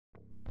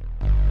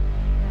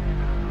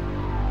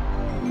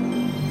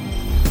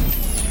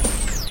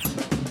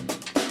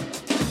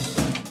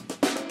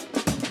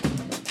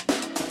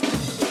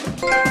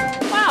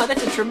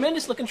that's a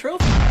tremendous looking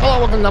trophy. Hello,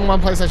 welcome to the number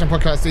one PlayStation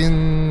podcast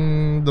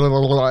in the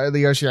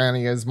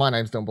Oceanias. My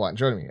name's Dylan Blight.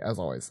 Joining me, as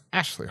always,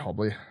 Ashley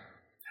Hobley.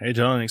 Hey,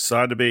 John,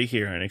 excited to be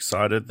here and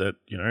excited that,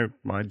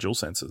 my dual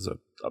sensors are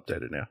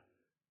updated now.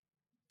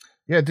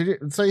 Yeah, did you?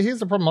 So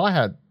here's the problem I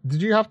had.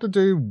 Did you have to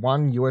do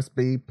one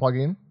USB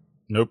plug-in?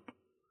 Nope.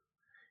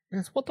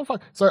 Yes, what the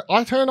fuck? So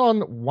I turn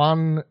on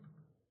one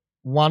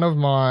of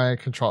my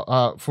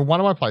control for one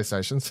of my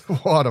PlayStations.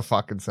 What a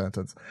fucking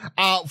sentence.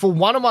 For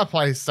one of my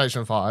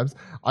PlayStation 5s,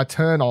 I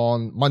turn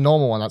on my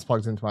normal one that's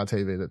plugged into my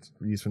TV that's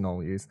used for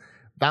normal use.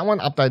 That one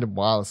updated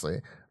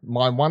wirelessly.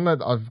 My one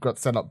that I've got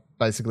set up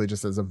basically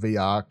just as a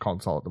VR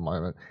console at the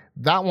moment.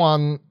 That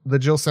one, the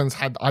DualSense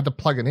I had to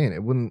plug it in.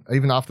 It wouldn't,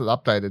 even after the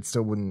update, it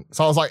still wouldn't.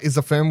 So I was like, is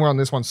the firmware on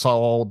this one so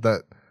old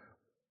that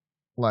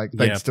like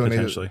they still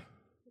need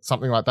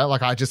something like that?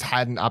 Like I just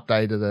hadn't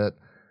updated it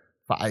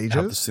for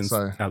ages.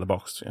 Out of the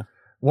box, yeah.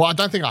 Well, I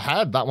don't think I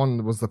had. That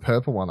one was the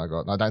purple one I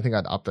got, and I don't think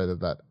I'd updated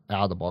that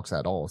out of the box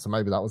at all. So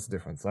maybe that was the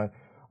difference. So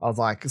I was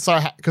like,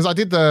 because I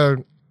did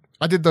the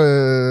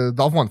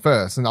other one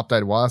first and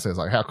updated wirelessly. I was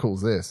like, how cool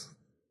is this?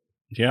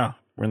 Yeah,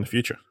 we're in the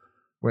future.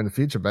 We're in the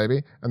future,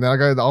 baby. And then I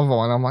go to the other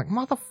one, and I'm like,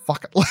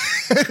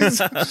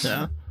 motherfucker.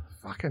 Yeah.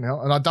 Fucking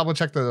hell. And I double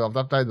checked that I've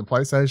updated the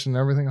PlayStation and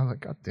everything. I was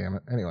like, God damn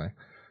it. Anyway,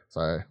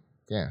 so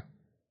yeah.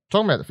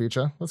 Talking about the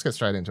future, let's get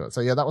straight into it.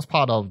 So yeah, that was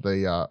part of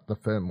the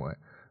firmware.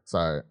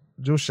 So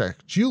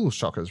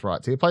DualShock is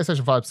right here.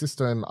 PlayStation 5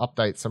 system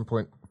update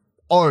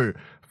 7.0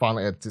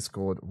 finally adds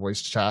Discord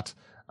voice chat.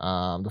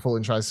 The full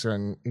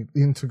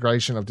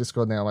integration of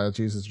Discord now allows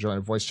users to join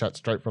a voice chat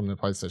straight from the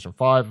PlayStation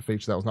 5, a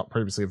feature that was not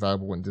previously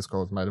available when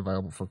Discord was made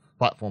available for the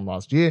platform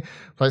last year.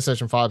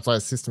 PlayStation 5's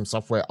latest system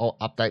software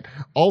update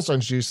also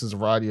introduces a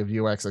variety of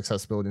UX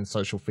accessibility and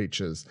social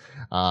features.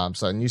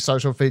 So new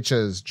social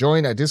features: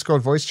 join a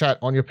Discord voice chat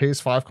on your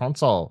PS5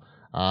 console.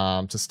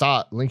 To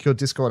start, link your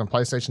Discord and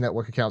PlayStation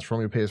Network accounts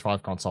from your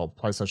PS5 console,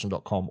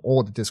 PlayStation.com,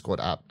 or the Discord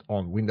app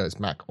on Windows,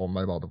 Mac, or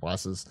mobile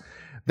devices.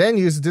 Then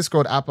use the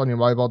Discord app on your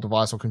mobile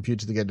device or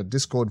computer to get a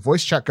Discord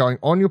voice chat going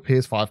on your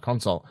PS5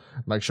 console.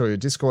 Make sure your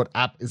Discord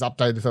app is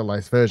updated to the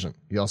latest version.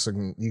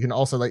 You can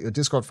also let your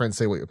Discord friends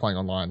see what you're playing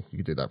online. You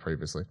could do that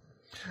previously.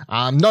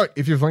 Note,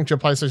 if you've linked your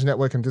PlayStation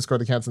Network and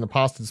Discord accounts in the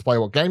past to display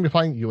what game you're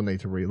playing, you'll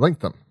need to relink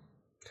them.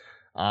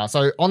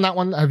 So on that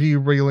one, have you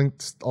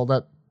relinked all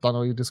that, done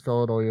all your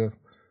Discord or your...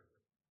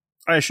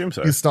 I assume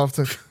so. Your stuff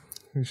to...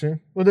 You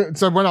sure? Well,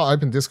 so when I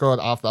opened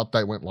Discord after the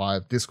update went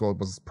live, Discord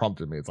was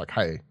prompted me. It's like,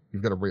 hey,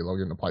 you've got to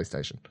relog into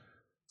PlayStation.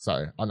 So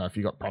I don't know if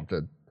you got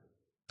prompted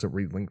to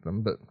relink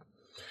them, but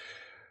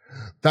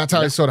that's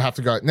how you sort of have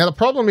to go. Now, the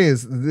problem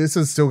is this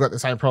has still got the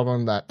same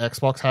problem that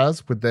Xbox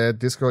has with their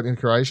Discord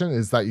integration,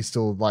 is that you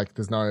still, like,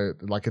 there's no,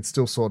 like, it's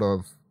still sort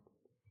of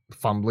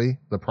fumbly,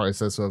 the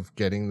process of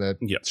getting the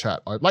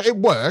chat. Like, it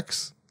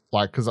works.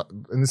 Like,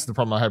 and this is the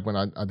problem I had when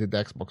I did the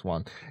Xbox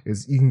one,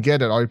 is you can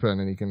get it open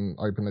and you can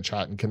open the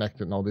chat and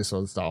connect it and all this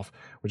sort of stuff,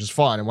 which is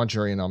fine. And once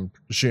you're in, I'm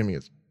assuming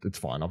it's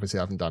fine. Obviously,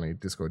 I haven't done any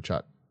Discord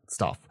chat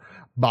stuff,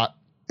 but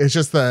it's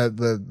just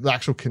the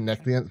actual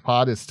connecting it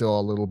part is still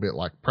a little bit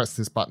like press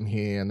this button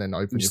here and then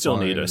open. You still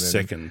need a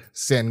second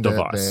send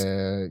device. It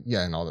there,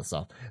 yeah, and all that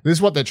stuff. This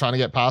is what they're trying to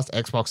get past.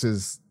 Xbox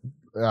is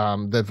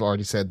they've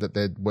already said that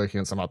they're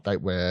working on some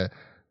update where,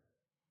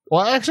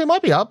 well, actually it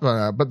might be up,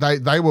 but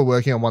they were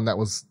working on one that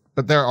was.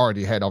 But they're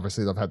already ahead.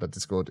 Obviously, they've had that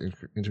Discord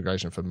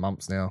integration for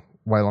months now,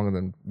 way longer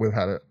than we've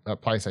had it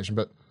at PlayStation.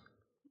 But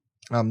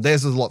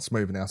theirs is a lot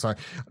smoother now. So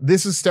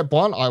this is step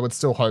one. I would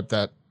still hope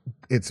that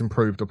it's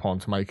improved upon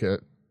to make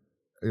it,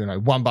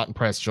 one button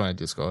press, join a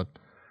Discord.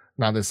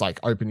 Now there's like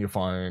open your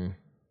phone,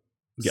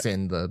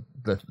 send the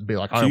be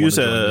like, to use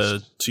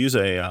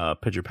a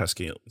Pedro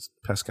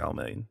Pascal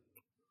main.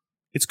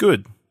 It's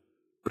good,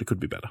 but it could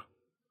be better.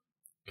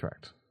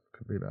 Correct,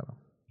 could be better.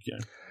 Yeah.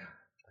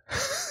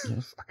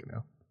 Fucking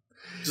hell.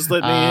 Just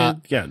let me,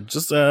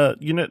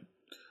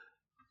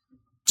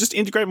 just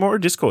integrate more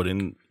Discord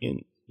in.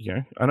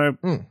 I know,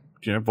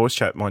 voice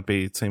chat might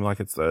seem like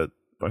it's the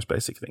most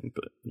basic thing,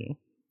 but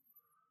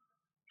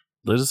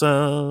let us,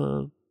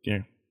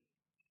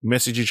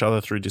 message each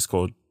other through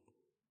Discord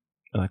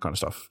and that kind of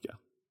stuff. Yeah.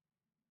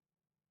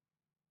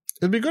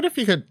 It'd be good if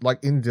you could,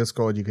 like, in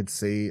Discord, you could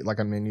see like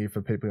a menu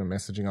for people who are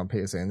messaging on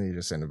PSN, and you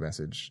just send a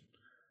message,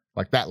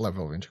 like that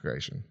level of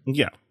integration.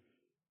 Yeah.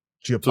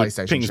 To your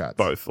PlayStation chats.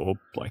 Both, or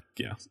like,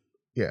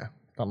 yeah,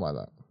 something like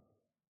that.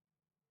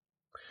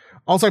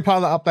 Also,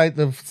 part of the update,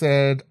 they've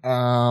said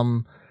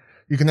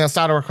you can now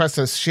start a request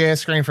to share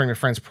screen from your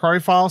friend's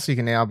profile. So you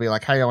can now be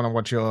like, hey, I want to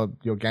watch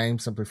your game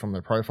simply from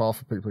their profile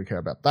for people who care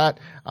about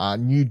that.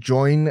 New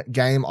join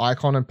game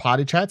icon and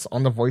party chats.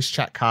 On the voice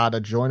chat card,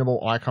 a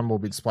joinable icon will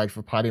be displayed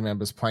for party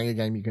members playing a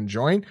game you can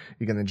join.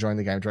 You can then join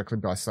the game directly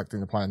by selecting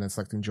the player and then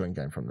selecting join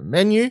game from the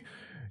menu.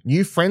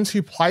 New friends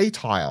who play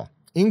tile.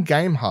 In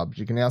Game Hub,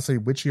 you can now see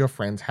which of your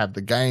friends have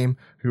the game,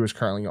 who is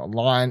currently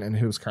online, and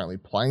who is currently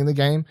playing the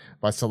game.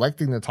 By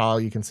selecting the tile,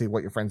 you can see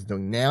what your friends are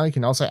doing now. You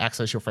can also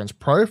access your friends'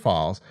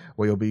 profiles,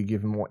 where you'll be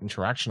given more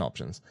interaction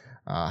options.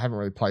 I haven't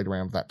really played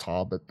around with that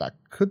tile, but that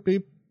could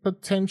be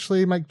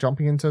potentially make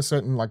jumping into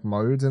certain like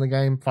modes in a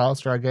game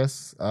faster, I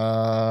guess.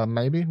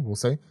 Maybe. We'll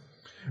see.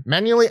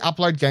 Manually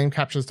upload game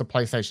captures to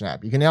PlayStation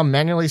app. You can now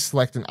manually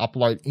select and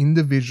upload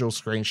individual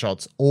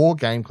screenshots or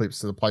game clips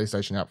to the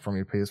PlayStation app from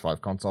your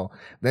PS5 console,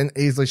 then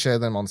easily share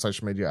them on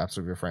social media apps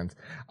with your friends.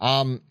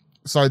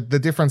 So the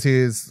difference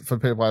is, for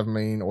people who haven't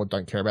been or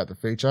don't care about the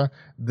feature,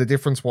 the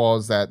difference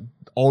was that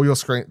all your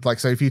screen, like,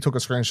 so if you took a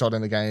screenshot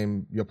in the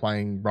game you're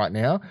playing right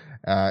now,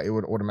 it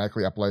would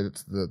automatically upload it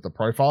to the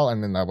profile,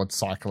 and then they would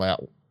cycle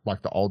out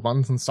like the old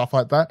ones and stuff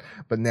like that.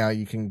 But now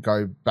you can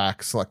go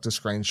back, select a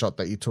screenshot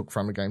that you took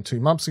from a game 2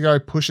 months ago,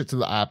 push it to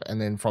the app,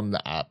 and then from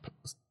the app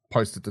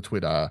post it to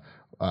Twitter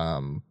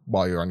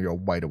while you're on your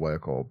way to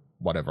work or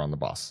whatever on the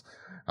bus.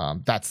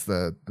 That's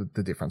the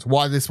difference.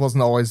 Why this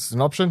wasn't always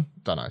an option,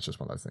 don't know. It's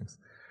just one of those things.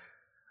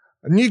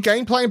 New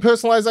gameplay and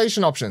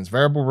personalization options.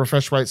 Variable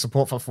refresh rate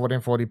support for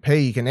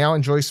 1440p. You can now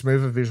enjoy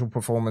smoother visual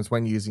performance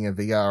when using a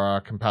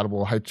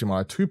VRR-compatible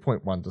HDMI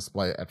 2.1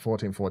 display at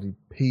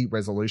 1440p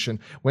resolution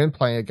when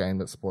playing a game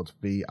that supports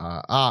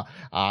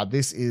VRR.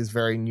 This is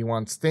very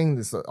nuanced thing.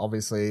 This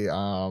obviously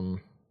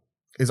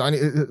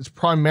it's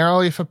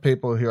primarily for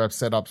people who have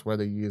setups where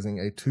they're using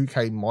a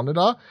 2K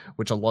monitor,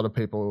 which a lot of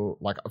people,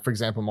 like, for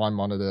example, my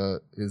monitor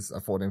is a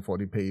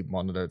 1440p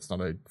monitor. It's not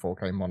a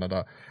 4K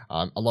monitor.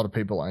 A lot of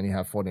people only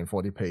have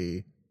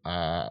 1440p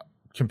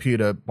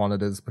computer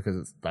monitors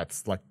because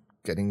that's like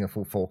getting a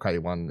full 4K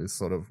one is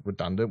sort of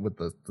redundant with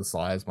the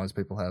size most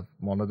people have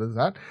monitors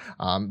at.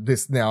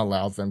 This now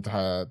allows them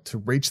to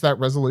reach that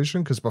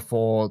resolution, because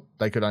before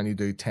they could only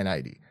do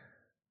 1080.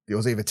 It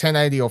was either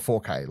 1080 or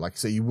 4K. Like,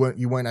 so you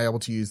weren't able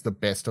to use the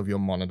best of your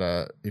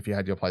monitor if you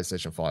had your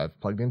PlayStation 5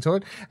 plugged into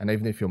it. And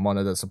even if your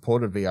monitor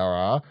supported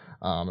VRR,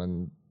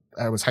 and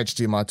it was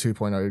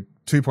HDMI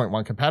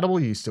 2.1 compatible,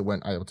 you still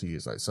weren't able to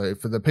use those. So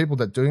for the people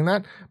that are doing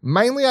that,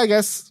 mainly, I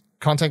guess,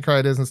 content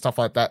creators and stuff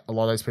like that, a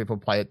lot of those people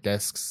play at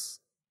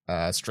desks,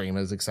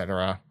 streamers,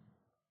 etc.,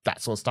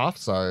 that sort of stuff.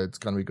 So it's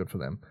going to be good for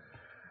them.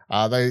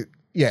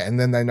 And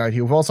then they note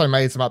you've also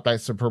made some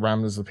updates to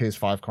parameters of the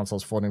PS5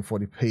 console's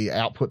 1440p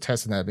output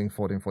test, enabling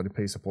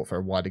 1440p support for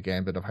a wider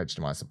gambit of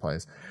HDMI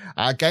supplies.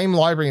 Game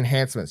library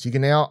enhancements. You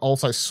can now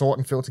also sort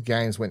and filter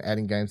games when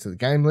adding games to the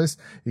game list.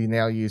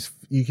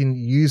 You can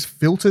use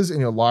filters in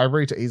your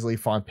library to easily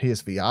find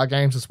PSVR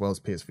games as well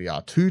as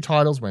PSVR 2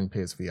 titles when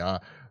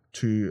PSVR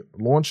 2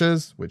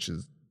 launches, which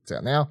is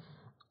out now.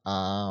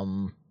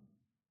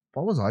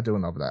 What was I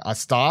doing over there? I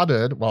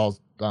started what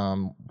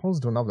was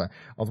I doing over there?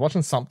 I was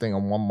watching something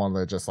on one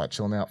monitor, just like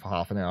chilling out for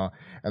half an hour.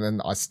 And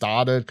then I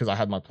started, because I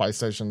had my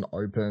PlayStation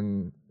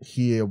open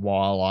here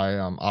while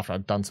after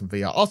I'd done some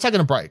VR. I was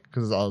taking a break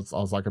because I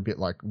was like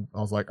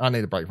I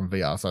need a break from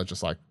VR. So I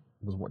just like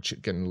was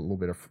getting a little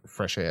bit of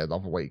fresh air the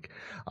other week.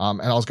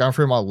 And I was going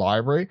through my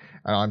library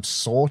and I'm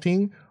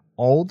sorting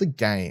all the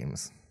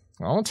games.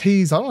 I don't want to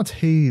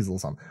tease or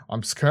something.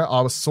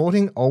 I was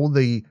sorting all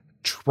the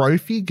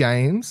trophy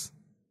games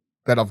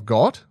that I've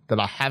got that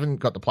I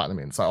haven't got the platinum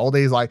in. So all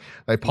these, like,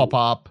 they pop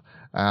up.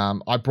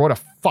 I brought a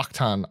fuck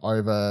ton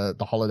over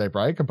the holiday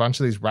break, a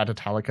bunch of these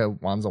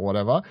Ratatalica ones or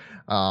whatever.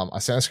 I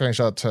sent a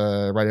screenshot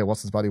to Radio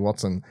Watson's buddy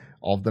Watson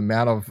of the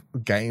amount of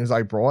games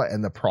I brought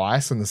and the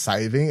price and the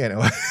saving, and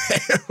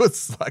it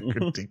was like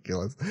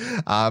ridiculous.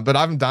 But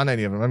I haven't done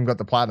any of them. I haven't got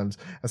the platinums.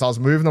 And so I was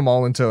moving them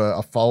all into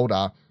a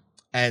folder,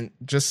 and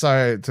just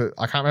I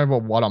can't remember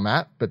what I'm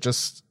at, but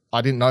just,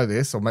 I didn't know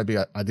this, or maybe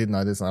I did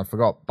know this and I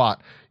forgot, but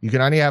you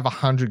can only have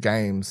 100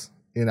 games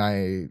in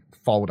a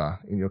folder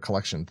in your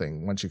collection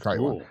thing once you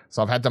create one.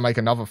 So I've had to make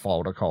another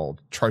folder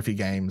called Trophy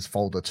Games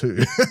Folder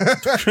 2.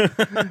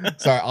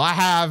 So I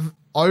have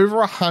over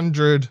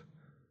 100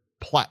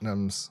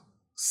 platinums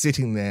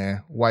sitting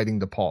there waiting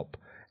to pop.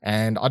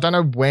 And I don't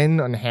know when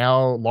and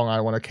how long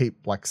I want to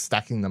keep like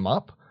stacking them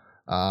up.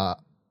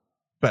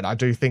 But I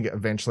do think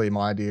eventually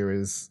my idea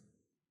is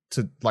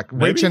to like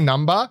reach a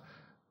number,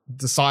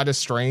 decide a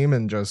stream,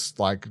 and just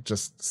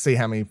see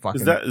how many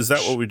fucking... Is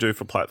that what we do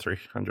for Plat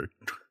 300?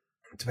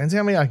 Depends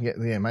how many I can get.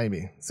 Yeah,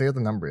 maybe. See what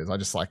the number is. I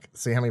just like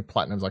see how many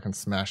platinums I can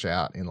smash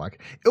out in like...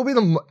 It'll be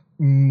the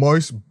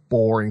most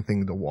boring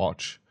thing to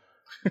watch.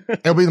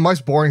 It'll be the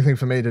most boring thing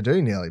for me to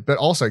do nearly. But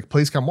also,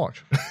 please come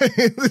watch.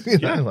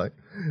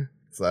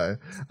 So,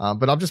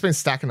 but I've just been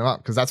stacking them up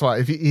because that's why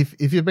if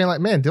you've been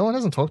like, man, Dylan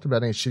hasn't talked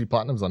about any shitty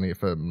platinums on here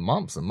for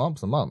months and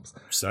months and months.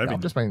 I've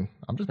just been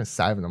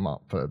saving them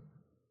up for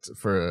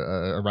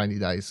a rainy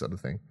day sort of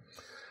thing.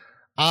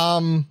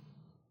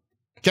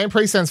 Game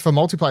presets for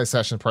multiplayer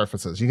session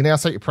preferences. You can now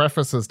set your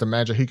preferences to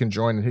manage who can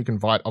join and who can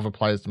invite other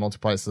players to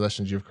multiplayer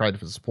sessions you've created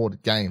for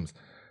supported games.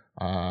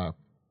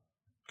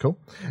 Cool.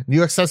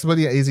 New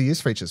accessibility and easy use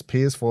features.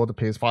 PS4 to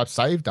PS5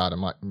 save data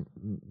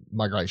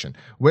migration.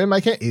 We're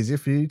making it easier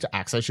for you to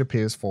access your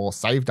PS4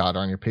 save data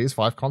on your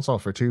PS5 console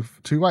for two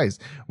ways.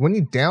 When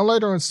you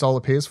download or install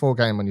a PS4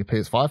 game on your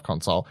PS5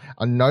 console,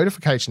 a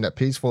notification that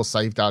PS4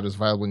 save data is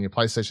available in your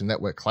PlayStation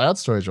Network cloud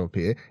storage will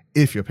appear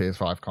if your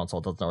PS5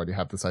 console doesn't already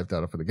have the save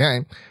data for the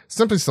game.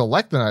 Simply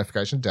select the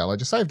notification, download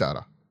your save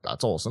data.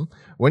 That's awesome.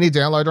 When you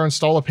download or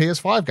install a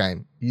PS5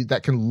 game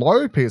that can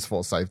load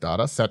PS4 save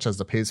data, such as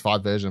the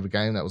PS5 version of a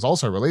game that was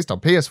also released on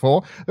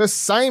PS4, the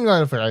same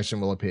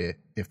notification will appear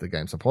if the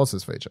game supports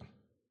this feature.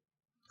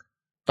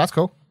 That's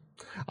cool.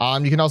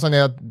 You can also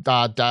now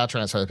data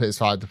transfer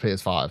PS5 to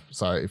PS5.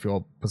 So if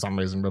you're, for some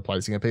reason,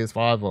 replacing a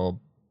PS5 or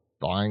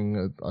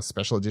buying a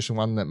special edition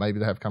one that maybe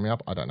they have coming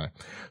up, I don't know.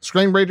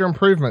 Screen reader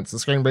improvements. The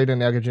screen reader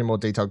now gives you more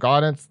detailed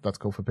guidance. That's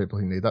cool for people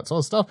who need that sort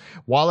of stuff.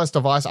 Wireless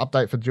device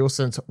update for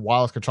DualSense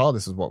wireless controller.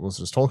 This is what we was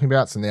just talking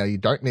about. So now you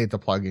don't need to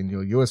plug in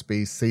your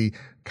USB-C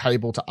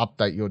cable to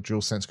update your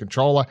DualSense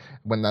controller.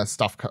 When that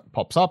stuff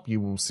pops up,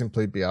 you will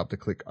simply be able to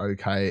click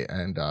OK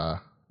and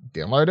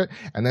download it.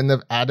 And then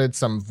they've added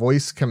some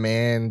voice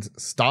command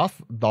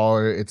stuff, though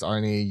it's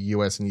only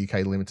US and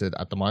UK limited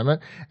at the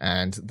moment,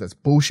 and that's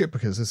bullshit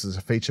because this is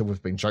a feature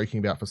we've been joking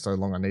about for so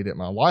long. I need it in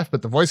my life.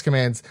 But the voice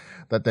commands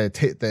that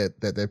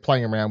they're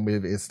playing around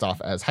with is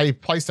stuff as, hey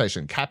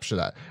PlayStation, capture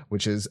that,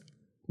 which is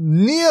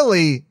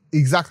nearly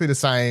exactly the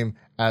same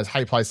as,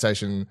 hey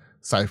PlayStation,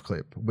 save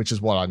clip, which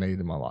is what I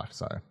need in my life.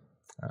 So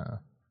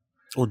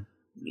or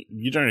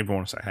you don't even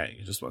want to say hey,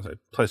 you just want to say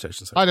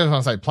PlayStation save. I just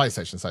want to say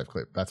PlayStation save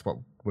clip. That's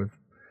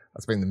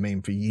been the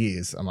meme for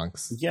years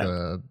amongst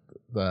the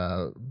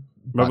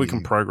maybe we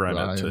can program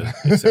it to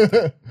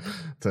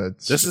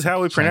this is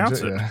how we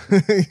pronounce it. Yeah.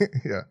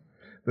 Yeah.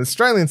 The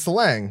Australian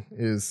slang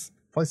is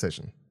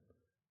PlayStation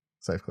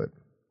save clip.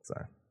 So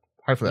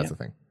hopefully that's the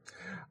thing.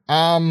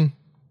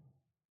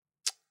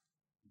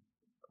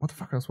 What the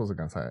fuck else was I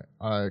going to say?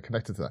 I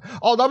connected to that.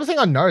 Oh, the other thing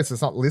I noticed,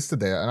 it's not listed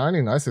there, and I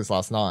only noticed this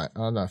last night. I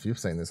don't know if you've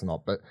seen this or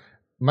not, but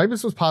maybe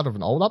this was part of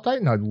an old update,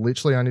 and I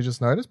literally only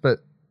just noticed, but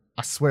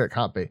I swear it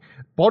can't be.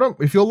 Bottom,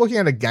 if you're looking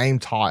at a game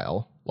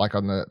tile, like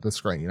on the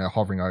screen,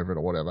 hovering over it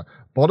or whatever,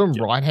 bottom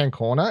right-hand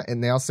corner, it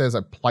now says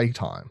a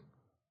playtime.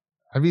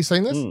 Have you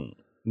seen this?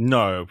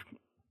 No,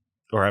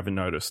 or I haven't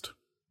noticed.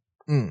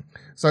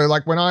 So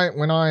like when I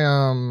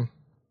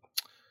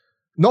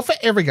not for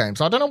every game.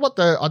 So I don't know what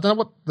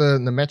the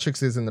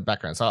metrics is in the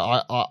background. So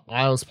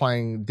I was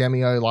playing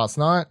Demio last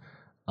night,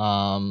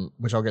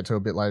 which I'll get to a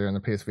bit later in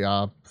the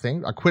PSVR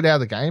thing. I quit out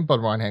of the game,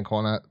 bottom right hand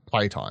corner,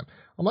 playtime.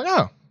 I'm like,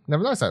 oh,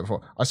 never noticed that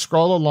before. I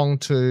scroll along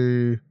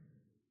to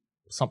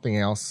something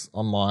else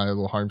on my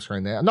little home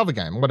screen there, another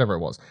game, whatever it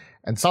was,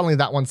 and suddenly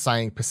that one's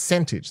saying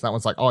percentage. That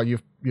one's like, oh,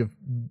 you've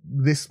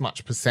this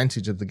much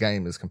percentage of the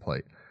game is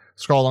complete.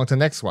 Scroll along to the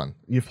next one.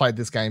 You've played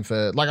this game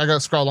for, like, I got to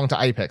scroll along to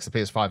Apex, the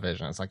PS5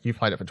 version. It's like, you've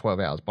played it for 12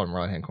 hours, bottom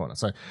right-hand corner.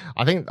 So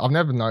I think I've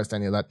never noticed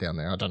any of that down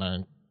there. I don't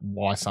know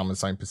why some are the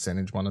same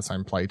percentage, one the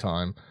same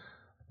playtime,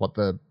 what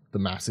the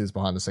maths is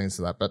behind the scenes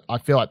to that. But I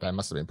feel like they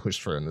must have been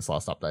pushed through in this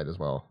last update as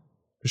well.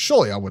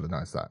 Surely I would have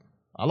noticed that.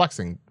 I like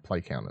seeing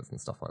play counters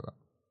and stuff like that.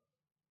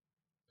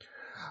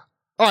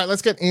 All right,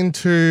 let's get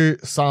into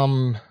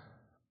some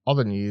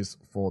other news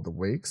for the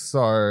week. So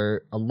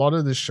a lot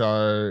of the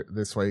show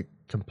this week,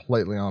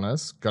 completely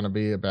honest, going to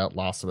be about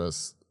Last of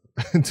Us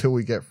until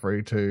we get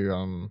through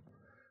to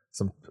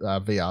some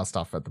VR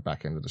stuff at the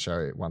back end of the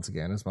show once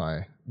again, as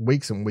my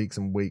weeks and weeks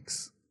and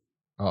weeks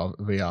of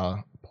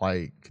VR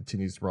play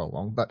continues to roll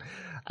along. But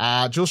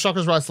Jules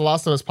Shockers writes, The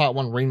Last of Us Part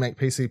 1 remake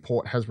PC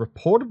port has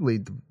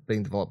reportedly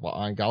been developed by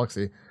Iron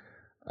Galaxy.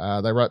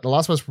 They wrote, The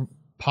Last of Us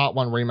Part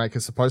 1 remake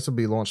is supposed to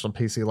be launched on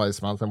PC later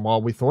this month, and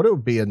while we thought it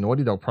would be a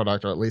Naughty Dog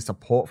product or at least a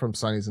port from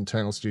Sony's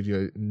internal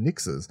studio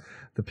Nix's,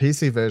 the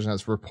PC version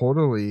has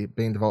reportedly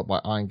been developed by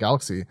Iron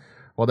Galaxy.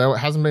 Although it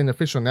hasn't been an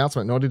official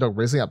announcement, Naughty Dog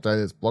recently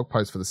updated its blog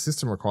post for the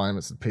system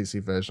requirements of the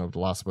PC version of The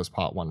Last of Us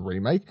Part 1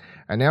 remake,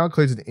 and now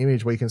includes an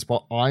image where you can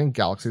spot Iron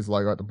Galaxy's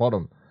logo at the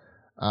bottom.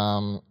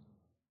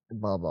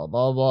 Blah, blah,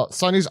 blah, blah.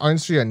 Sony's own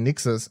studio,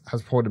 Nix's,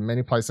 has ported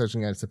many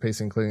PlayStation games to PC,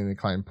 including the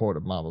acclaimed port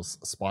of Marvel's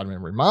Spider-Man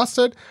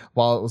Remastered.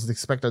 While it was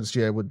expected the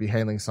studio would be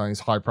handling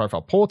Sony's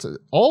high-profile ports, it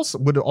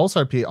would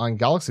also appear Iron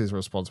Galaxy is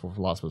responsible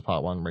for Last of Us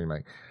Part 1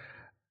 remake.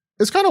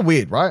 It's kind of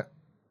weird, right?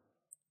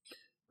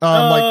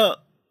 Not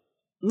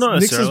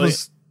necessarily.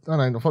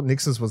 I thought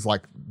Nix's was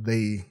like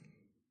the...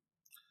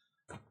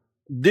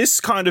 This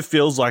kind of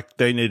feels like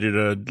they needed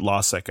a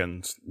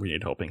last-second, we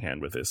need a helping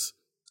hand with this.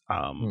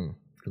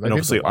 And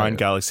obviously Iron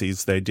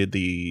Galaxies, they did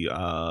the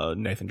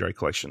Nathan Drake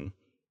collection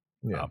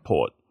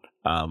port.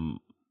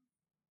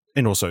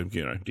 And also,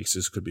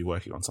 Nix's could be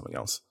working on something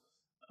else.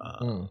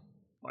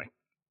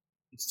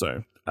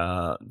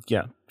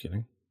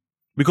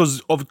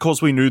 Because of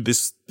course we knew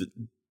this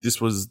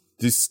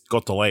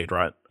got delayed,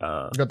 right?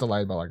 It got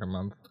delayed by like a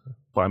month.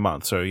 By a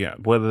month, so yeah.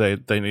 Whether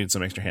they needed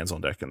some extra hands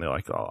on deck and they're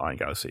like, oh, Iron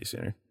Galaxies,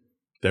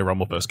 their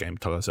Rumbleverse game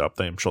took us up.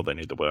 I'm sure they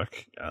need the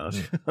work.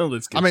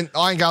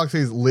 Iron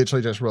Galaxy's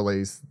literally just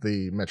released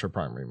the Metro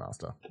Prime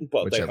remaster,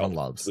 which everyone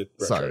loves.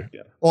 Retro,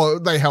 or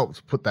they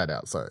helped put that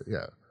out. So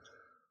yeah,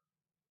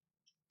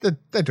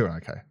 they're doing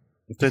okay.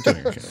 They're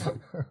doing okay.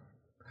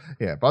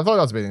 Yeah, but I thought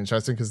that was a bit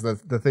interesting because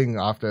the thing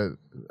after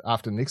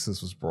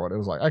Nix's was brought, it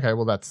was like, okay,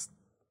 well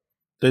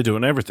they're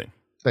doing everything.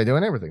 They're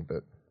doing everything,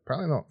 but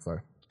apparently not. So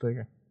there you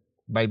go.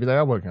 Maybe they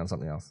are working on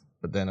something else.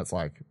 But then it's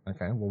like,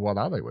 okay, well, what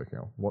are they working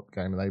on? What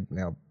game are they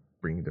now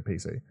bringing to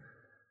PC?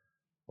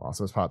 Last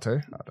of Us Part 2? I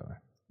don't know.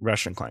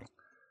 Ratchet and Clank.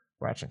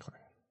 Ratchet and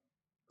Clank.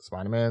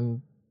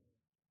 Spider-Man.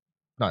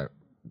 No,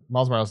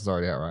 Miles Morales is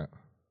already out, right?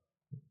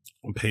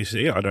 On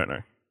PC? I don't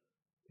know.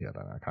 Yeah, I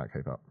don't know. I can't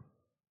keep up.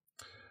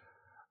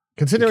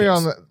 Continuing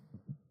on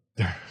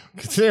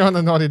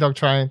the Naughty Dog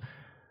train,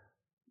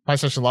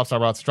 PlayStation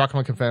Lifestyle writes,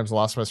 Druckmann confirms The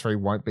Last of Us 3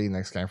 won't be the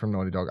next game from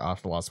Naughty Dog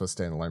after The Last of Us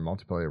standalone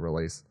multiplayer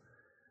release.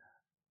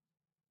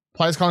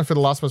 Players calling for The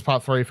Last of Us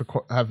Part 3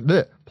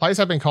 players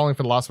have been calling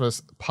for The Last of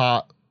Us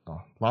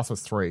Last of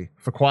Us 3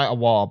 for quite a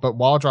while, but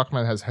while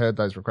Druckmann has heard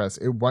those requests,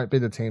 it won't be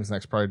the team's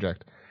next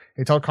project.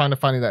 He told Kinda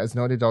Funny that as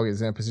Naughty Dog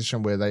is in a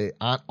position where they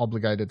aren't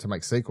obligated to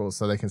make sequels,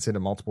 so they consider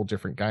multiple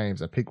different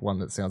games and pick one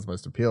that sounds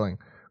most appealing.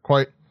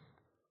 Quote,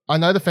 I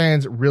know the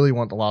fans really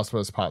want The Last of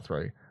Us Part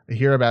 3. They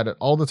hear about it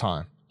all the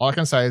time. All I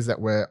can say is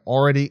that we're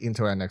already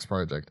into our next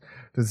project.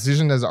 The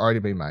decision has already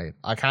been made.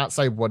 I can't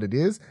say what it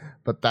is,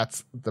 but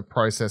that's the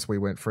process we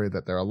went through,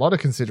 that there are a lot of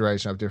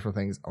consideration of different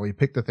things, and we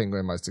picked the thing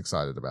we're most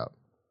excited about.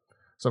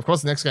 So, of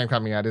course, the next game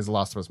coming out is The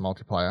Last of Us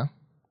Multiplayer,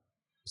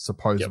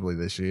 supposedly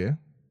this year.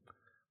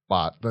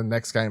 But the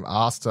next game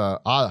after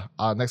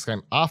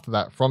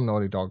that from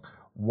Naughty Dog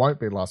won't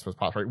be The Last of Us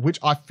Part 3, which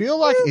I feel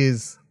like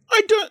is...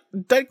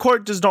 That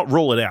quote does not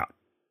rule it out.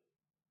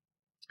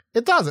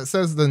 It does. It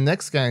says the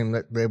next game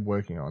that they're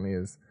working on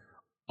is...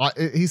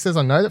 he says,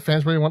 I know that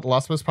fans really want The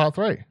Last of Us Part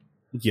 3.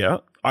 Yeah,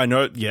 I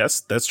know. Yes,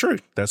 that's true.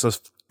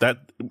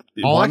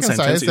 All I can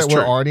say is that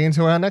we're already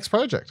into our next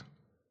project.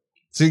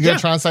 So you're going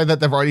to try and say that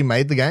they've already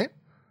made the game?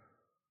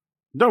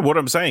 No, what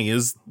I'm saying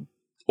is,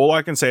 all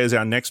I can say is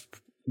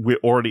we're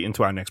already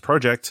into our next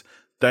project.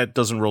 That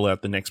doesn't rule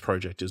out the next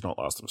project is not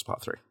Last of Us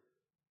Part 3.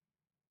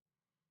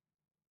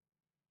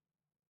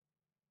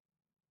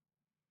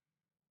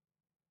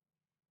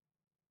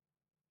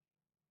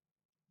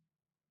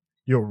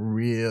 You're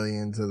really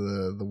into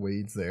the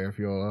weeds there if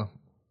you're...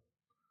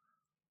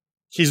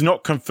 He's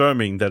not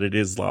confirming that it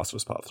is Last of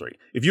Us Part 3.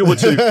 If you were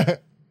to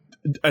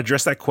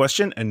address that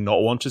question and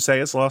not want to say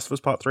it's Last of Us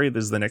Part 3,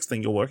 this is the next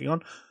thing you're working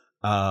on,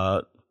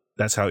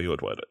 that's how you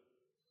would word it.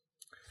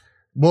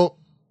 Well,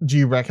 do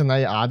you reckon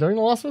they are doing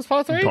The Last of Us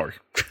Part 3? No.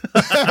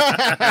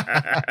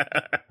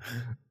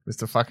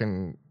 Mr.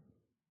 fucking...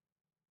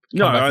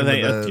 No, I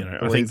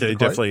think they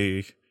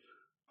definitely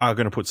are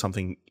going to put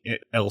something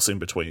else in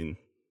between.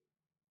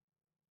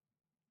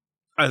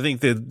 I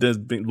think there's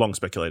been long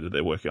speculated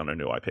they're working on a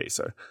new IP,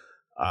 so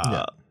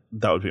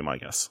that would be my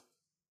guess.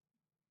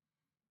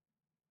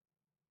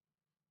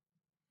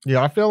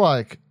 Yeah, I feel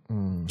like...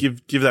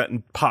 Give that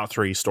Part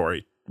 3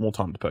 story more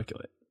time to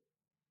percolate.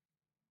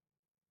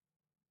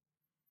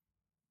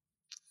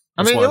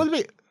 I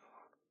mean,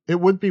 it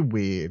would be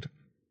weird.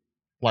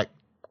 Like,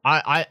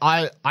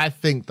 I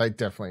think they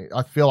definitely...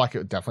 I feel like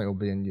it definitely will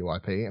be a new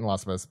IP, and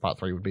Last of Us Part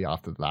 3 would be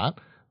after that.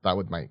 That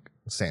would make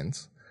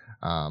sense.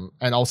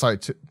 And also,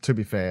 to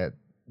be fair,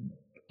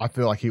 I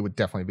feel like he would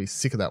definitely be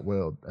sick of that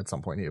world at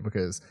some point here,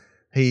 because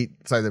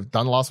so they've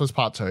done Last of Us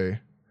Part 2,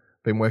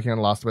 been working on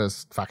Last of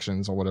Us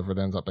Factions or whatever it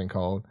ends up being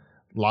called,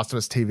 Last of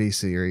Us TV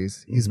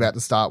series. He's about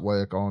to start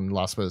work on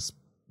Last of Us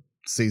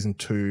Season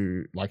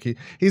 2. Like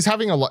he's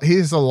having a lot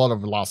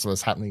of Last of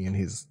Us happening in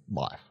his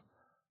life,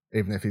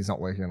 even if he's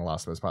not working on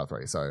Last of Us Part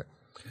 3. So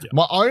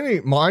my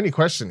only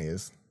question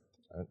is,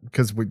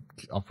 because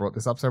I've brought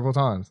this up several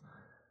times,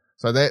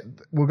 so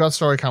we've got a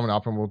story coming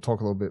up, and we'll talk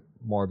a little bit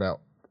more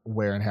about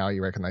where and how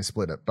you reckon they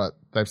split it. But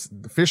they've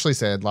officially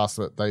said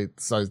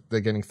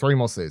they're getting 3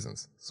 more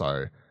seasons.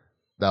 So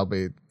they'll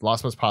be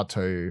Last of Us Part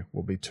 2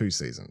 will be 2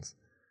 seasons.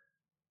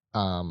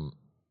 In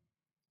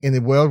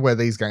the world where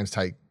these games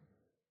take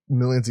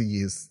millions of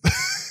years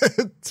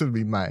to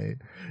be made,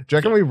 do you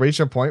reckon we reach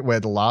a point where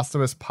The Last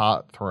of Us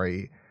Part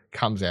 3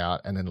 comes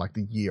out, and then like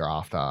the year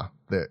after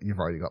that you've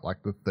already got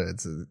like the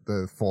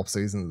 4th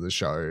season of the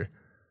show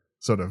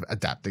sort of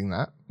adapting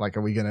that? Like,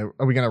 are we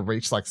gonna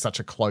reach like such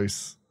a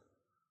close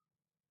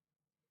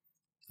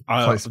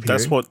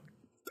that's what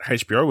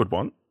HBO would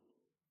want.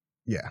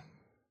 Yeah.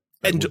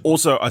 And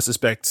also, I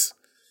suspect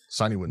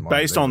Sony wouldn't mind,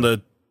 based on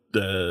the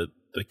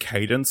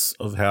cadence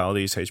of how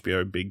these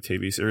HBO big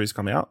TV series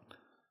come out,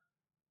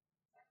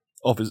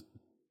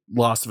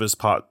 Last of Us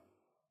Part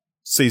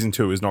Season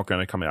 2 is not going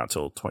to come out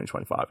till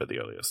 2025 at the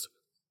earliest.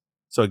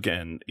 So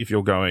again, if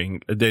you're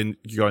going, then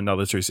you go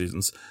another 2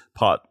 seasons,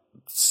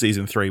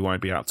 Season 3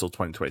 won't be out till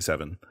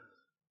 2027.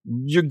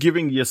 You're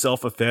giving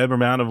yourself a fair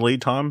amount of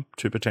lead time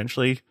to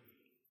potentially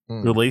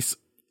release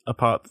a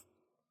part,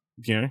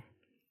 and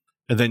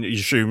then you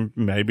assume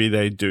maybe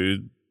they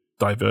do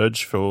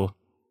diverge for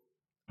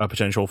a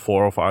potential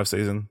 4 or 5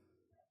 season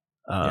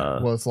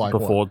it's like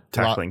before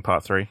tackling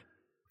Part 3.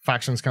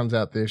 Factions comes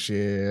out this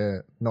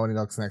year. Naughty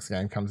Dog's next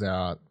game comes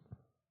out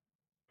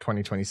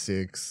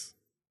 2026.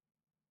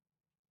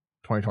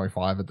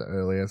 2025 at the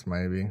earliest,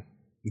 maybe.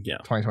 Yeah.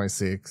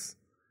 2026.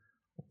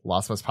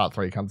 Last of Us Part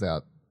 3 comes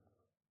out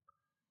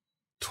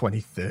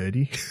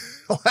 2030.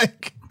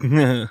 Like, you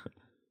know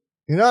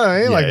what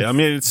I mean? Yeah, like, I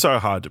mean, it's so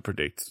hard to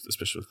predict,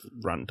 especially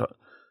with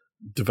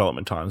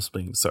development times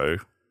being so I'm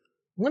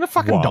going to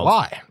fucking wild.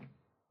 die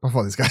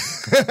before this guy.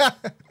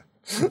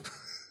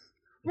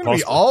 I'm going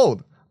to be old.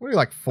 I'm going to be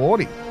like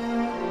 40.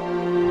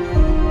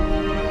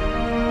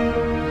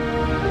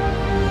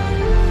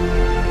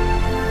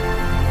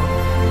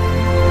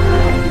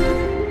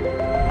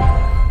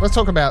 Let's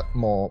talk about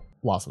more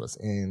Last of Us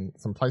in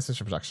some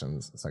PlayStation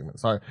Productions segment.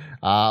 So,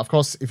 of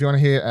course, if you want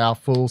to hear our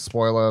full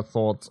spoiler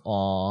thoughts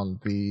on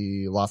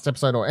the last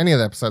episode or any of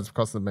the episodes, of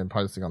course, they've been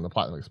posting on the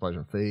Platinum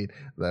Explosion feed.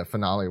 The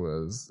finale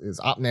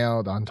is up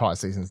now. The entire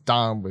season's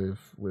done.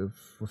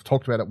 We've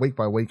talked about it week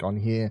by week on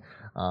here.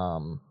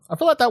 I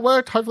feel like that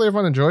worked. Hopefully,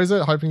 everyone enjoys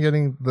it. Hoping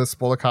getting the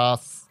spoiler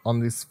casts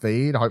on this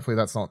feed. Hopefully,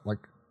 that's not like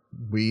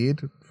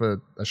weird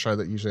for a show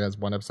that usually has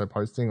one episode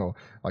posting, or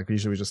like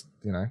usually we just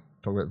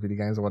talk about video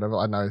games or whatever.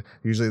 I know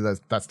usually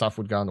that stuff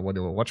would go on the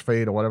whatever watch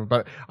feed or whatever,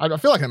 but I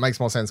feel like it makes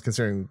more sense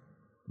considering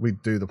we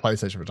do the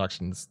PlayStation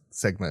Productions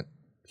segment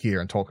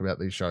here and talk about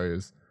these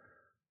shows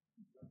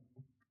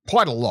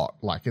quite a lot,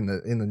 like in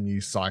the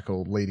news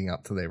cycle leading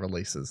up to their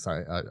releases.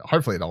 So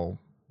hopefully it all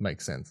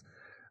makes sense.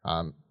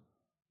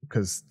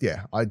 Because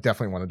I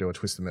definitely want to do a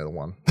Twisted Metal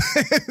one.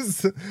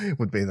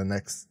 Would be the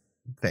next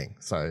thing.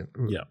 So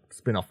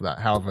spin off of that,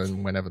 however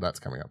and whenever that's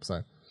coming up.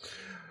 So.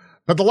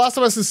 But The Last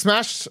of Us has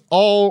smashed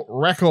all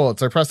records.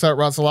 So Press Out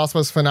writes, The Last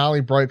of Us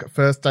finale broke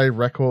first day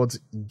records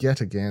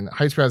yet again.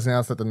 HBO has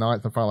announced that the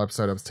ninth and final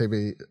episode of its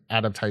TV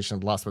adaptation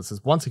of The Last of Us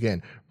has once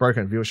again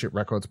broken viewership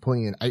records,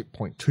 pulling in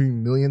 8.2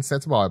 million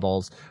sets of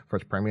eyeballs for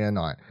its premiere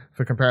night.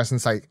 For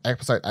comparison's sake,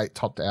 episode 8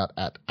 topped out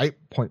at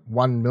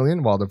 8.1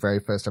 million, while the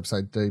very first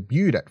episode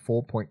debuted at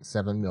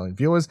 4.7 million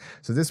viewers.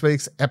 So this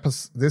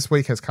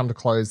week has come to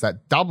close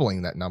that,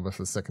 doubling that number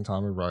for the second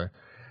time in a row.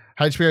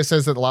 HBO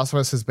says that The Last of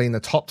Us has been the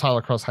top title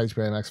across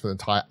HBO Max for the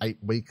entire 8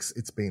 weeks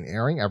it's been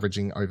airing,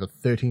 averaging over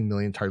 13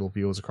 million total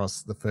viewers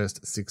across the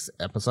first 6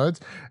 episodes.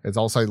 It's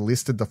also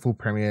listed the full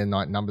premiere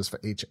night numbers for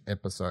each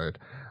episode.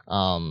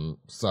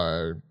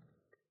 Episode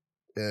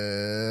 1,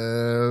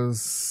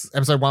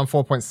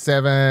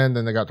 4.7,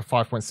 then they got to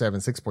 5.7,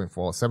 6.4,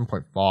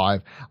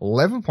 7.5,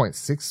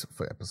 11.6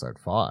 for episode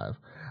 5.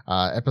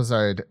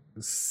 Episode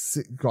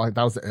 6,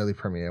 that was the early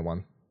premiere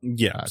one.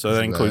 Yeah, so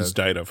that includes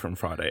data from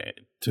Friday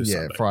to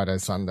Sunday. Yeah, Friday,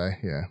 Sunday,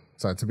 yeah.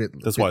 So it's a bit...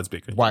 That's why it's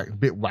big.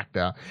 Bit whacked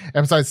out.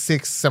 Episode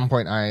 6,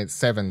 7.8,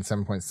 7,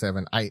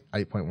 7.7, 8,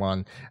 8.1,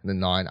 and then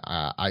 9,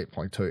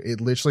 8.2. It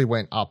literally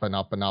went up and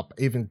up and up,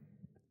 even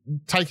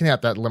taking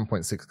out that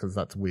 11.6, because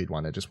that's a weird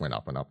one. It just went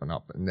up and up and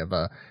up.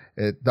 The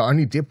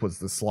only dip was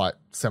the slight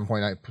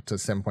 7.8 to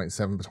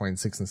 7.7 between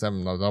 6 and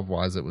 7.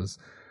 Otherwise, it was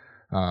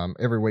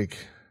every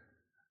week...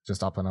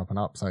 just up and up and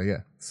up. So yeah,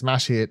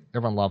 smash hit.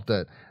 Everyone loved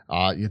it.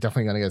 You're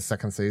definitely going to get a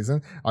second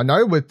season. I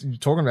know we're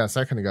talking about a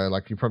second ago,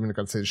 like you're probably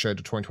going to see the show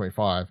to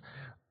 2025.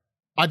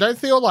 I don't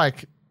feel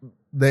like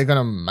they're going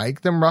to make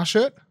them rush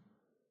it.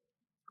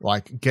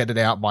 Like get it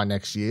out by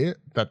next year.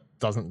 That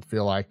doesn't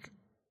feel like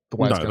the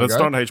way it's going to go. No,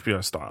 that's not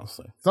HBO style.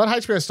 So. It's not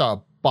HBO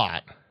style,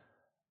 but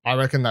I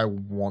reckon they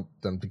want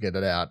them to get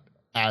it out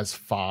as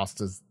fast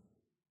as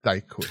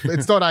they could.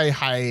 It's not a,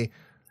 hey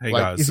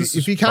like, guys,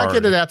 if you can't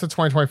get it out to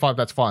 2025,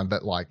 that's fine.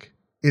 But like,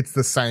 it's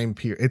the same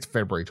period. It's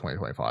February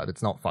 2025.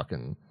 It's not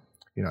fucking,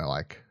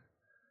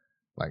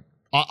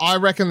 I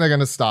reckon they're going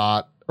to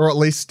start, or at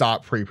least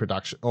start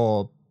pre-production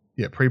on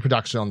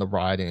the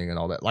writing and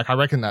all that. Like, I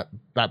reckon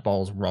that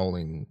ball's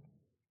rolling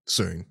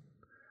soon.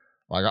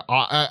 Like,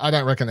 I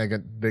don't reckon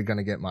they're going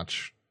to get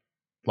much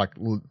like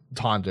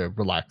time to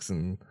relax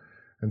and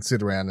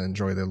sit around and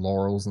enjoy their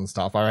laurels and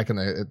stuff. I reckon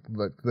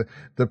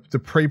the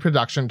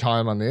pre-production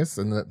time on this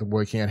and the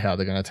working out how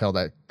they're going to tell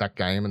that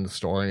game and the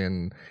story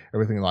and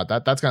everything like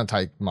that, that's going to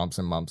take months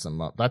and months and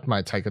months. That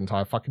might take an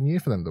entire fucking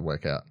year for them to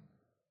work out.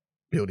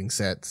 Building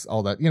sets,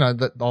 all that,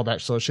 all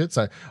that sort of shit.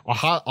 So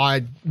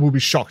I will be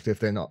shocked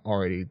if they're not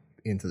already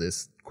into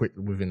this quick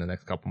within the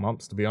next couple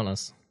months, to be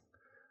honest.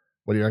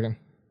 What do you reckon?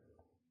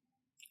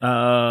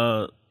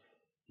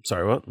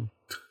 Sorry, what?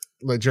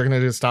 Like, do you reckon they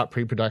just start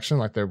pre-production,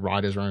 like the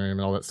writer's room and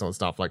all that sort of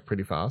stuff, like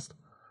pretty fast?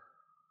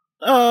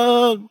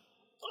 I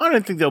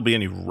don't think there'll be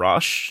any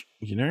rush,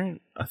 I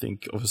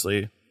think,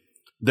 obviously,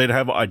 they'd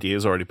have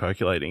ideas already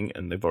percolating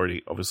and they've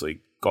already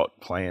obviously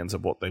got plans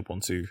of what they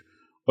want to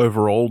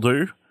overall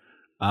do.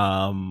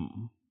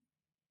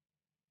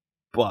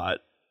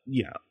 But,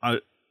 yeah,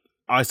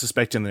 I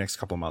suspect in the next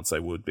couple of months they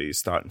would be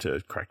starting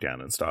to crack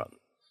down and start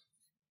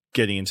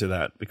getting into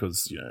that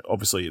because,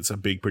 obviously it's a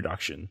big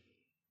production.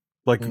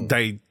 Like,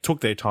 they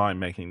took their time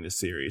making this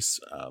series,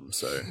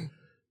 so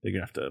they're going to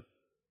have to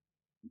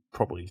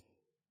probably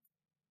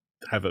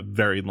have a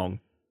very long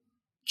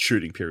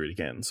shooting period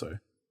again. So,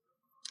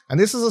 and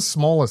this is a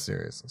smaller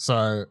series,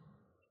 so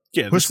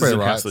yeah, this is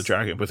House of the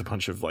Dragon with a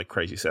bunch of like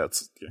crazy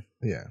sets.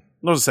 Yeah,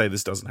 not to say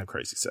this doesn't have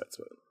crazy sets,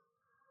 but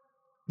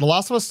The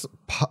Last of Us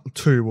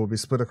 2 will be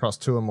split across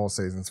 2 or more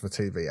seasons for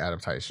TV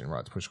adaptation,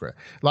 right, to Push Square.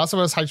 Last of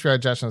Us HBO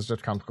adaptation has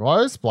just come to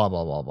close, blah,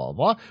 blah, blah, blah,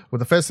 blah. With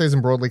the first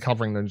season broadly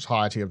covering the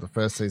entirety of the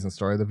first season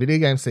story, the video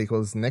game sequel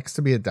is next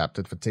to be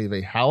adapted for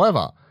TV.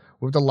 However,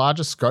 with the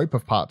larger scope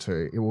of Part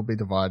 2, it will be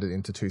divided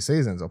into 2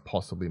 seasons or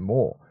possibly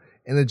more.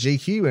 In the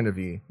GQ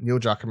interview, Neil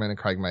Druckmann and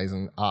Craig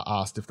Mazin are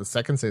asked if the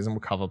second season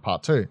will cover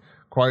part 2.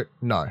 Quote,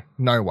 no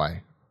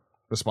way,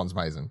 responds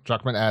Mazin.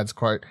 Druckmann adds,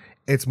 quote,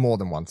 it's more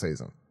than one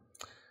season.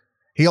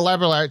 He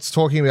elaborates,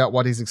 talking about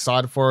what he's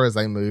excited for as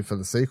they move for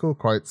the sequel.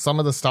 Quote, some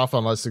of the stuff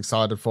I'm most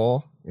excited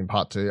for in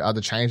part 2 are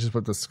the changes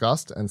we've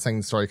discussed and seeing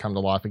the story come to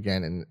life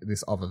again in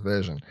this other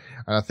version.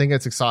 And I think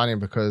it's exciting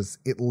because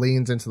it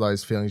leans into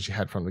those feelings you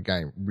had from the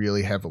game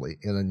really heavily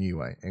in a new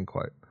way, end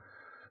quote.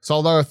 So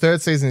although a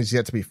third season is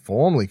yet to be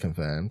formally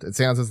confirmed, it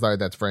sounds as though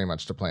that's very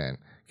much the plan.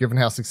 Given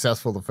how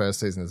successful the first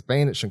season has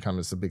been, it shouldn't come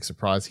as a big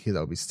surprise here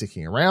they'll be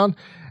sticking around,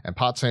 and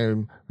part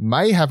 2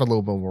 may have a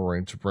little bit more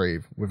room to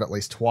breathe, with at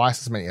least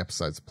twice as many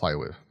episodes to play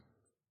with.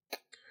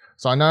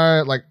 So I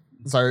know, like,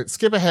 so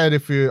skip ahead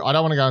if you, I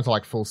don't want to go into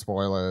like full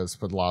spoilers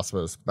for The Last of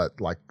Us, but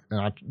like, and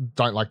I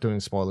don't like doing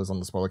spoilers on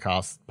the spoiler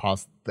cast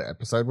past the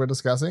episode we're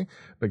discussing,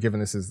 but given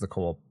this is the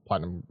core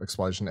Platinum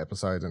Explosion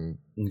episode and,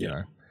 you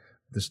know,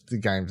 the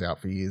game's out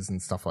for years and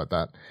stuff like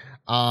that.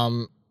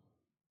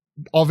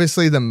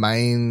 Obviously the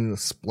main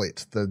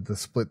split, the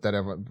split that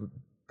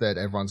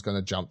everyone's going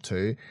to jump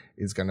to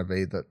is going to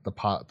be the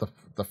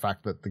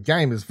fact that the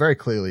game is very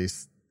clearly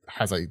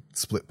has a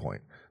split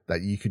point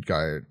that you could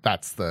go,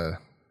 that's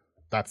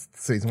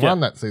season 1,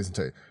 that's season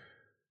 2.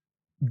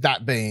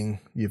 That being,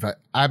 you've had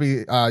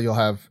Abby, you'll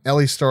have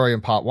Ellie's story in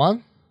part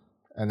 1,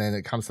 and then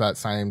it comes to that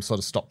same sort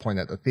of stop point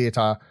at the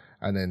theater,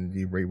 and then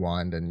you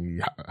rewind and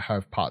you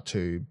have part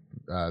 2,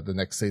 the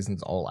next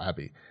season's all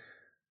Abby.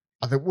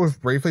 I think we've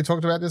briefly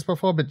talked about this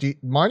before, but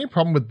my only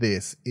problem with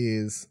this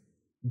is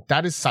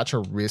that is such a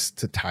risk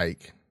to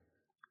take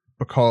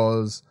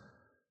because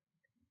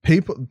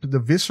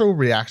the visceral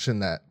reaction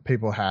that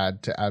people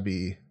had to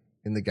Abby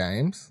in the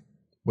games,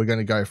 we're going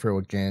to go through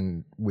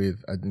again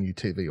with a new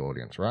TV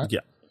audience, right?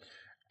 Yeah.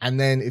 And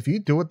then if you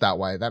do it that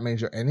way, that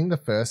means you're ending the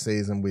first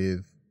season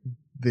with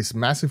this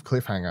massive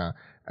cliffhanger,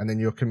 and then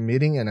you're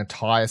committing an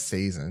entire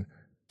season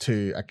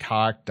to a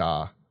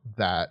character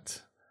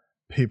that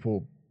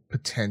people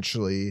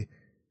potentially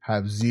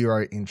have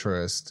zero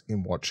interest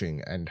in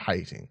watching and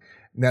hating.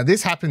 Now,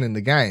 this happened in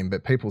the game,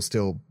 but people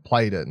still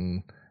played it,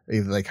 and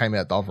either they came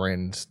out the other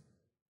end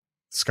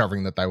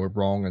discovering that they were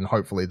wrong, and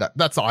hopefully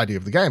that's the idea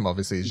of the game,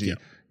 obviously, is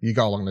you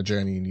go along the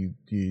journey and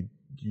you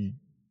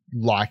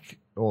like,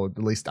 or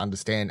at least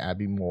understand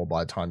Abby more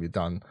by the time you're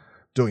done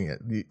doing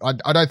it.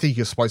 I don't think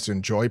you're supposed to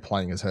enjoy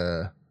playing as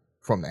her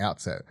from the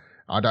outset.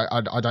 I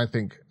don't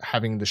think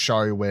having the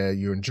show where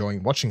you're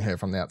enjoying watching her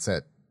from the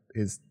outset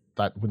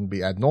that wouldn't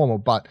be abnormal,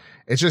 but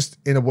it's just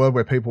in a world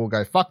where people will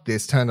go, fuck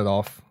this, turn it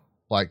off.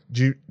 Like,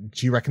 do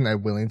you reckon they're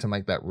willing to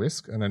make that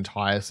risk, an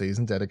entire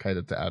season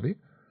dedicated to Abby?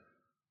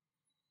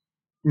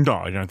 No,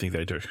 I don't think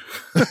they do.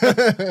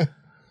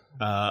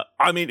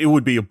 I mean, it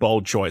would be a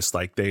bold choice.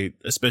 Like, they,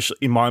 especially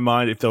in my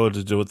mind, if they were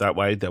to do it that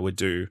way, they would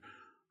do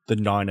the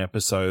 9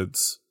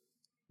 episodes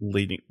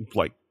leading,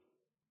 like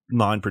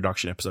 9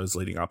 production episodes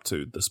leading up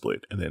to the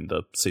split, and then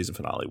the season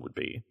finale would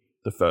be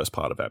the first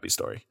part of Abby's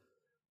story.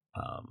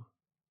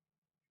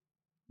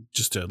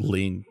 Just to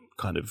lean,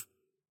 kind of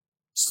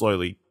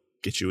slowly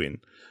get you in.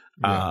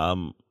 Yeah.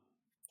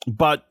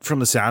 But from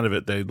the sound of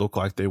it, they look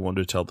like they want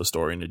to tell the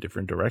story in a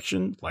different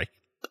direction. Like,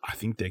 I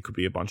think there could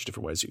be a bunch of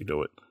different ways you could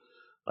do it.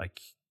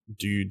 Like,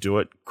 do you do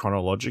it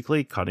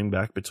chronologically, cutting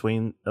back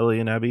between Ellie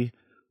and Abby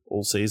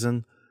all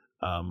season?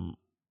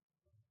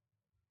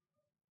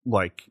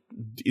 Like,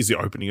 is the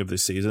opening of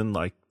this season,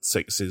 like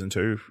season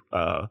 2,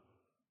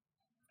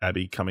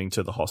 Abby coming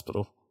to the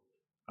hospital?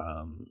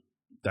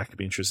 That could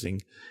be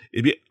interesting.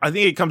 I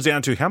think it comes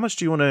down to how much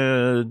do you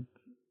want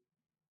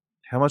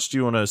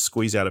to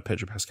squeeze out of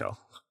Pedro Pascal?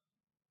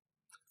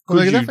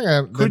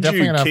 Could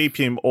you keep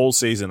him all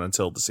season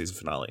until the season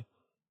finale?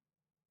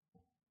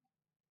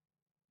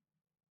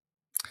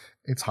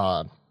 It's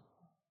hard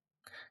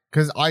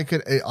because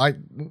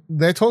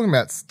they're talking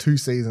about 2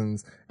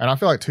 seasons, and I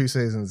feel like 2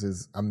 seasons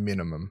is a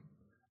minimum.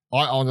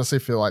 I honestly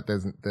feel like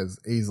there's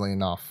easily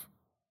enough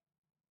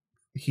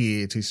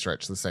here to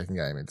stretch the second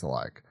game into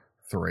like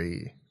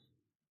 3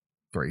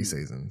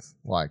 seasons.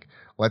 Like,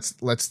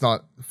 let's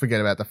not forget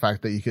about the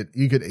fact that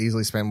you could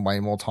easily spend way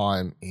more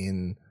time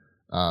in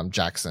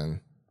Jackson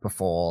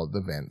before the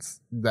events.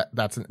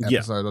 That's an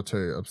episode or 2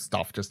 of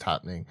stuff just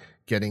happening,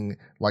 getting,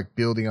 like,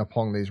 building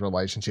upon these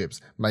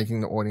relationships,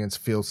 making the audience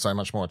feel so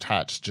much more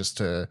attached just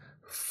to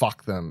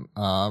fuck them,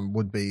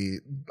 would be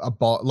a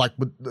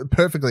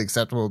perfectly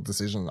acceptable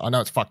decision. I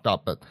know it's fucked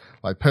up, but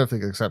like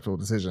perfectly acceptable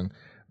decision.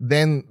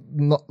 Then,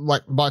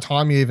 like, by the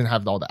time you even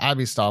have all the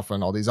Abby stuff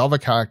and all these other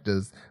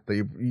characters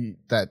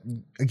that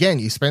again,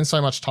 you spend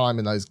so much time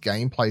in those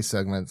gameplay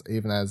segments,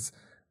 even as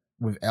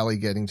with Ellie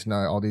getting to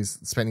know all these,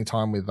 spending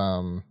time with,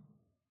 what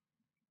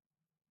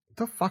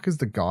the fuck is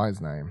the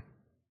guy's name?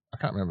 I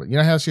can't remember. You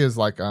know how she is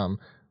like,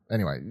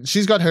 anyway,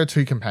 she's got her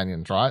 2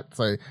 companions, right?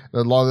 So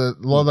a lot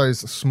of those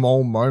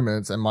small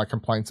moments, and my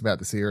complaints about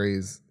the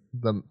series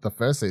the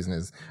first season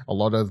is a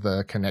lot of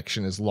the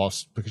connection is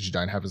lost because you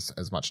don't have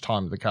as much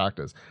time with the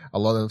characters. A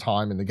lot of the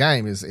time in the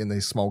game is in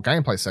these small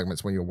gameplay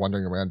segments when you're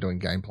wandering around doing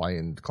gameplay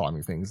and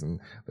climbing things and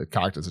the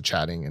characters are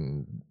chatting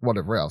and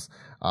whatever else.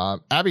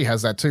 Abby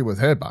has that too with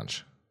her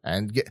bunch.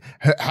 And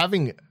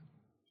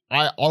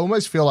I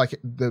almost feel like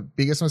the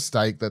biggest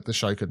mistake that the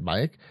show could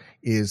make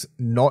is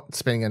not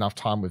spending enough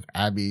time with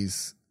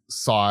Abby's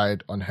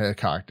side on her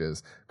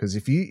characters. Because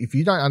if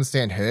you don't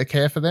understand her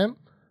care for them,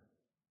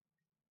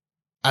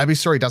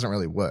 Abby's story doesn't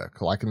really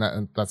work. Like,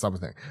 and that's the other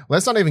thing.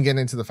 Let's not even get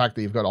into the fact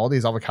that you've got all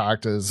these other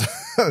characters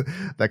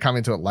that come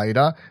into it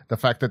later. The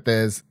fact that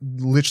there's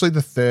literally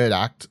the third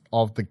act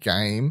of the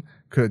game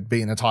could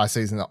be an entire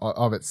season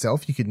of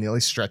itself. You could nearly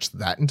stretch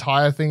that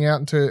entire thing out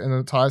into an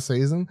entire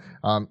season.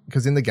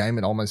 Because in the game,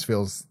 it almost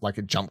feels like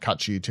it jump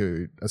cuts you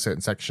to a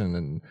certain section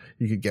and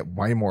you could get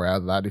way more out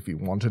of that if you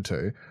wanted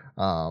to.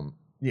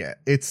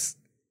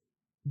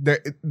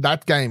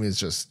 That game is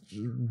just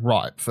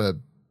ripe for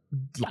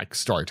like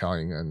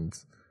storytelling and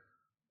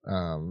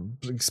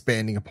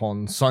expanding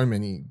upon so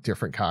many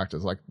different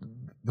characters. Like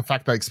the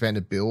fact they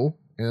expanded Bill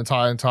in an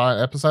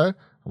entire episode,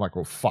 I'm like,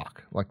 well,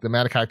 fuck. Like the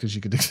amount of characters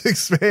you could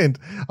expand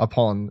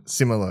upon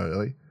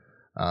similarly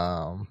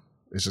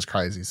is just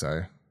crazy.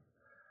 So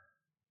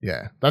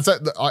yeah, that's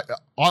it. I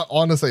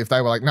honestly, if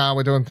they were like, nah,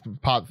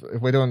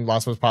 if we're doing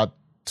Last of Us Part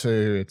 2,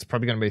 it's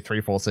probably going to be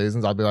 3-4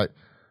 seasons, I'd be like,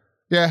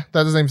 yeah,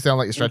 that doesn't even sound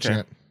like you're stretching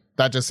it.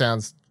 That just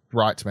sounds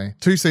right to me.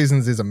 2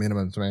 seasons is a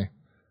minimum to me.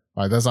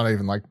 Like that's not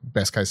even like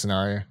best case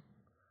scenario.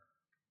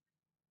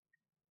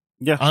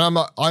 Yeah. And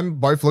I'm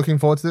both looking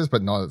forward to this,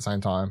 but not at the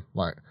same time.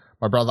 Like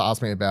my brother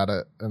asked me about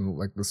it and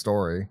like the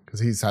story because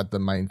he's had the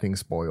main thing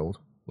spoiled.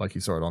 Like he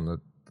saw it on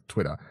the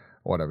Twitter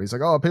or whatever. He's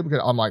like, oh, people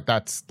can. I'm like,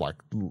 that's the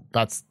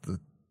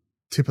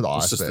tip of the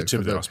iceberg. Just the tip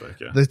of the iceberg.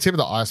 Yeah. The tip of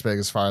the iceberg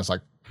as far as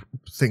like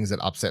things that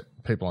upset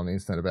people on the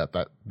internet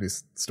about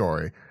this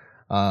story.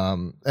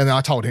 And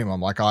I told him,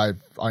 I'm like,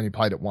 I've only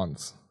played it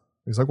once.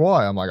 He's like,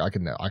 why? I'm like, I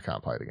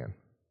can't play it again.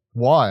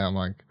 Why? I'm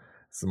like,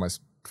 it's the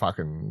most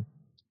fucking,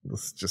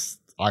 it's just,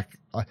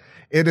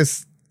 it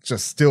is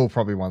just still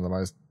probably one of the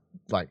most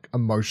like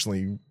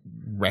emotionally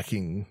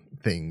wrecking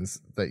things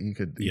that you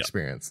could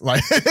experience.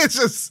 Like,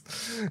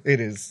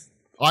 it is,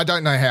 I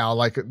don't know how,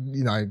 like,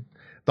 you know,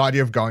 the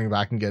idea of going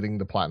back and getting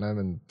the platinum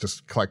and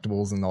just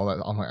collectibles and all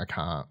that, I'm like, I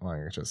can't, like,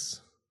 it's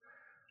just,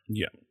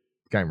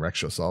 game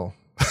wrecks your soul.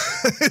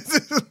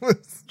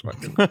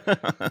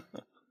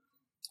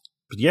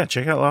 But yeah,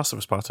 check out Last of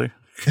Us Part 2.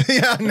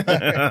 Yeah, I know.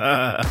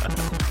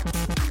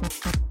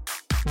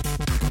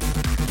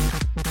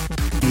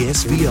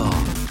 PSVR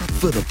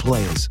for the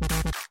players.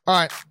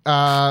 All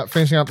right,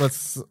 finishing up.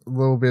 Let's a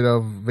little bit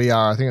of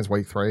VR. I think it's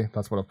week 3.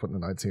 That's what I've put in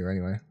the notes here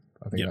anyway.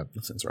 I think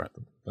that sounds right.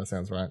 That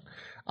sounds right.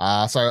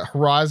 So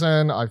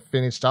Horizon, I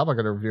finished up. I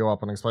got a review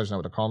up on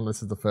explosionhour.com.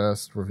 This is the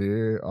first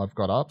review I've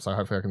got up, so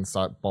hopefully I can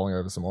start bowling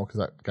over some more because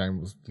that game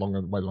was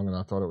way longer than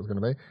I thought it was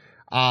going to be.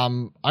 I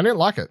didn't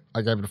like it.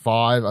 I gave it a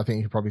 5. I think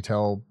you could probably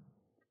tell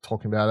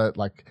talking about it.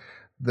 Like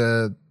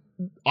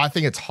I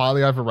think it's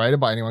highly overrated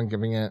by anyone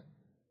giving it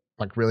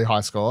like really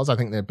high scores. I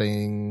think they're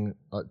being,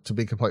 to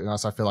be completely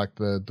honest, I feel like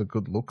the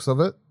good looks of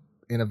it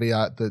in a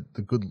VR,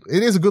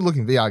 it is a good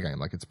looking VR game.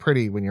 Like it's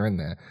pretty when you're in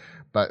there,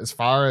 but as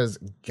far as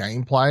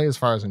gameplay, as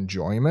far as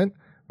enjoyment,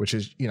 which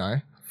is, you know,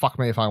 fuck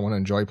me if I want to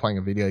enjoy playing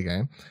a video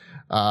game.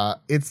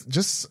 It's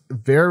just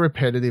very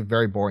repetitive,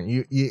 very boring.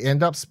 You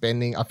end up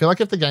spending, I feel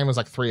like if the game was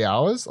like 3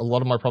 hours, a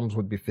lot of my problems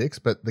would be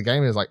fixed, but the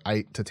game is like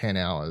 8 to 10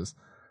 hours.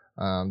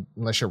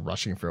 Unless you're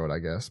rushing through it, I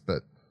guess,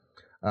 but,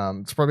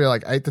 it's probably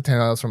like 8 to 10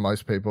 hours for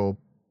most people.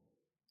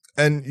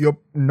 And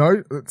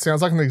it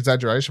sounds like an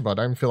exaggeration, but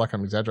I don't feel like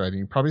I'm exaggerating.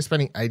 You're probably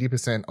spending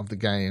 80% of the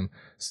game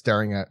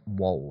staring at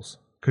walls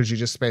because you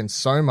just spend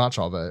so much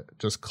of it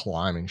just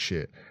climbing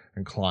shit.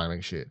 And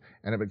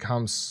it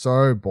becomes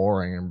so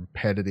boring and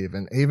repetitive.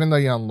 And even though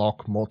you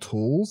unlock more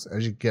tools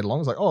as you get along,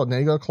 it's like, oh, now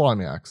you got a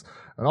climbing axe.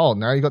 And oh,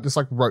 now you got this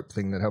like rope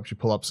thing that helps you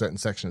pull up certain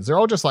sections. They're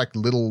all just like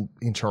little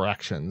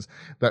interactions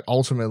that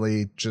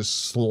ultimately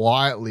just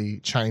slightly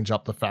change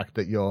up the fact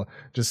that you're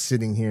just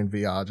sitting here in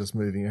VR, just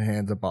moving your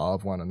hands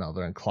above one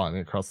another and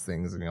climbing across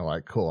things. And you're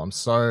like, cool, I'm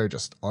so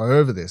just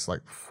over this.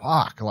 Like,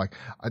 fuck. Like,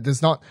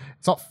 it's not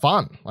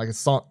fun. Like,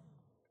 it's not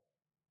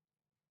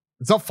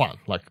fun.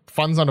 Like,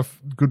 fun's not a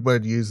good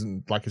word to use,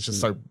 and like it's just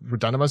so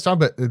redundant most of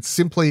the time, but it's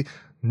simply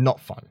not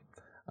fun.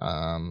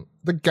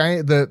 The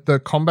game,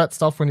 the combat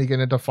stuff when you get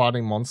into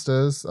fighting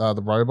monsters,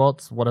 the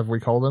robots, whatever we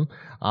call them,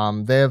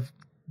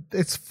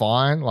 it's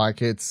fine.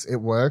 Like it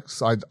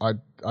works.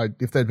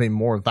 If there'd been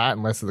more of that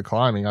and less of the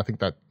climbing, I think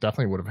that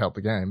definitely would have helped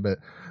the game. But,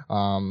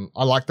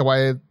 I like the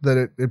way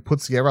that it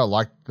puts together. I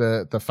like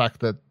the fact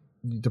that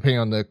depending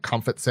on the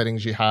comfort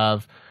settings you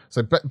have.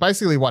 So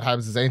basically what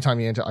happens is anytime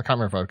you enter, I can't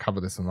remember if I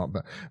covered this or not,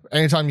 but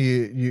anytime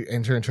you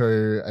enter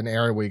into an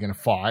area where you're going to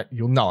fight,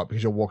 you'll know it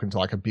because you'll walk into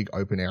like a big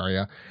open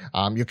area.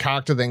 Your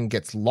character then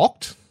gets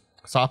locked.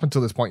 So up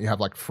until this point, you have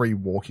like free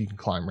walk. You can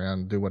climb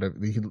around, do whatever.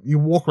 You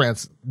walk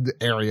around the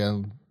area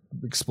and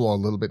explore a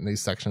little bit in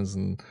these sections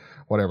and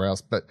whatever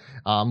else. But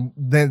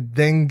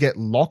then get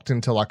locked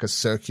into like a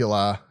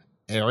circular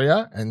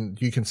area,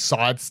 and you can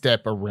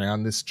sidestep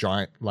around this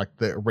giant, like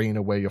the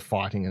arena where you're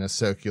fighting in a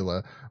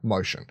circular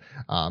motion.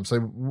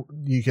 So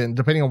you can,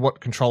 depending on what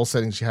control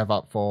settings you have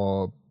up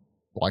for,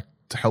 like,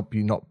 to help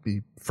you not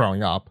be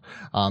throwing up,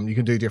 you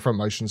can do different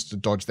motions to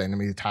dodge the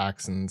enemy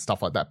attacks and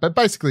stuff like that. But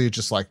basically, you're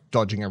just like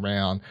dodging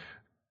around,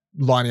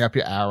 lining up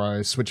your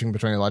arrows, switching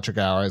between electric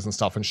arrows and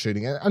stuff, and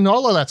shooting it. And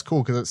all of that's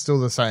cool because it's still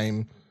the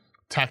same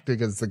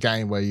tactic as the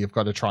game, where you've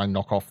got to try and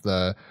knock off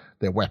their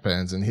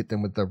weapons and hit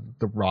them with the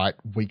right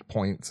weak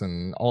points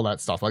and all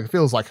that stuff. Like, it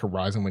feels like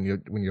Horizon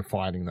when you're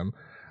fighting them.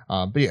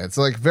 But yeah, it's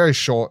like very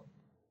short.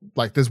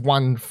 Like, there's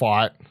one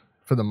fight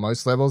for the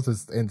most levels.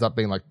 There ends up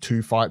being like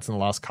 2 fights in the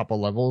last couple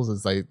of levels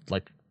as they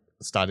like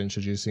start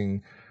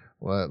introducing.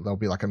 Well, there'll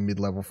be like a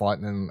mid-level fight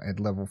and then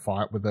a level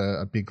fight with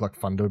a big like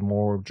Thunder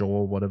Maw or Jaw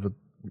or whatever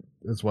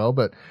as well.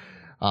 But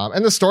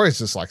and the story is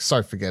just like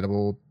so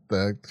forgettable.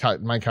 The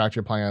main character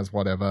you're playing as,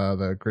 whatever.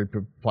 The group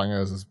you're playing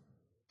as is,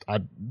 I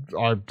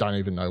don't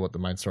even know what the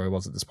main story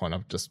was at this point.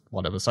 I've just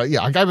whatever. So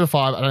yeah, I gave it a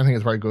 5. I don't think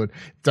it's very good.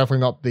 Definitely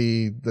not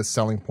the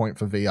selling point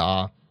for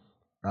VR.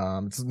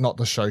 It's not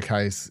the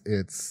showcase.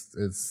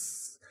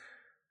 It's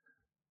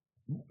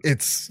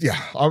yeah.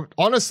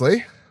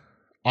 Honestly,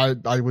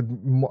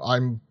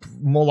 I'm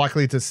more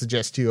likely to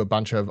suggest to you a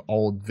bunch of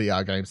old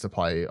VR games to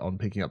play on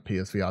picking up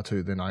PSVR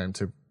 2 than I am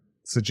to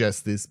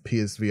suggest this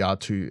PSVR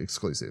 2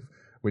 exclusive,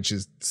 which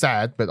is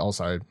sad, but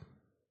also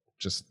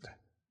just,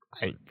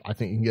 I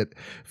think you can get,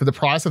 for the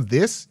price of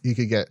this, you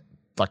could get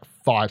like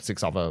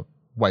 5-6 other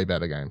way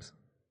better games.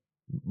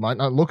 Might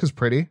not look as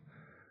pretty.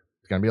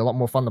 It's going to be a lot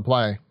more fun to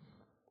play.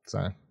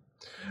 So,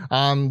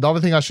 the other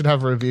thing I should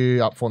have a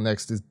review up for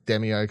next is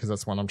Demio, because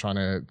that's one I'm trying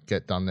to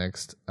get done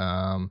next.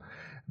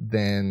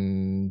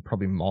 Then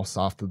probably Moss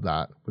after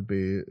that would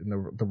be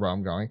the row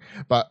I'm going.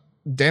 But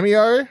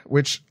Demio,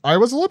 which I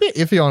was a little bit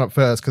iffy on at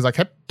first because I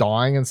kept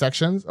dying in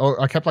sections,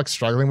 or I kept like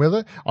struggling with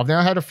it. I've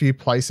now had a few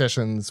play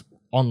sessions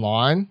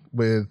online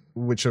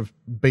which have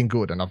been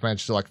good, and I've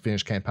managed to like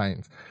finish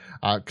campaigns.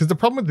 Because the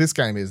problem with this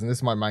game is, and this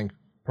is my main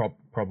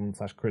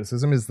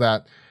problem/criticism, is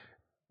that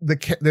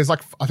there's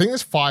like, I think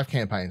there's 5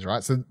 campaigns,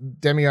 right? So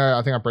Demio,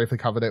 I think I briefly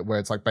covered it, where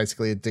it's like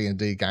basically a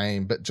D&D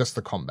game, but just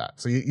the combat.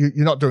 So you're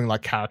not doing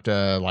like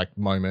character like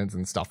moments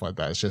and stuff like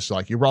that. It's just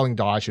like you're rolling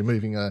dice, you're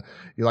moving you're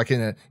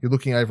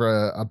looking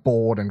over a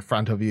board in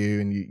front of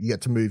you, and you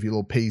get to move your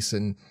little piece,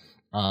 and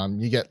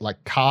you get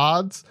like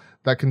cards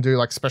that can do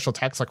like special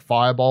attacks like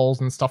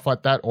fireballs and stuff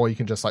like that, or you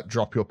can just like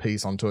drop your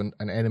piece onto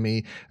an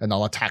enemy and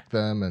they'll attack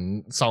them,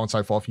 and so on and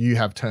so forth. You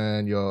have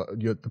turn,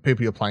 the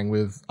people you're playing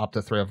with, up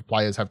to 3 other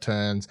players have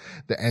turns.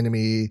 The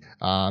enemy,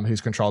 who's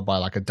controlled by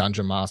like a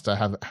dungeon master,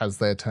 has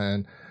their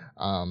turn.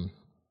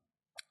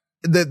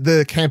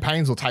 The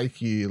campaigns will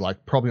take you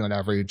like probably on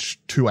average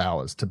 2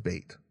 hours to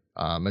beat.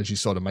 As you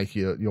sort of make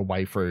your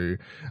way through.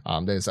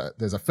 There's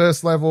a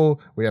first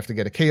level where you have to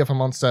get a key off a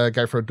monster,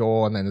 go for a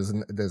door, and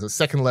then there's a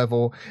second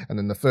level, and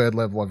then the third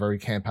level of every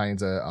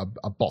campaign's a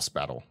boss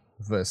battle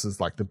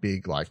versus like the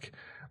big like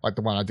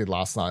the one I did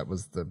last night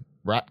was the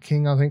Rat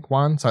King, I think,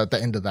 one. So at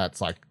the end of that,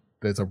 it's like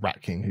there's a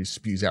Rat King who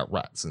spews out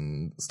rats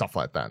and stuff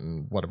like that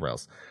and whatever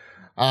else.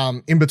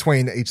 In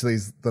between each of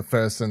these, the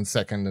first and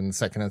second and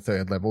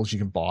third levels, you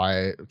can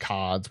buy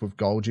cards with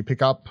gold you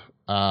pick up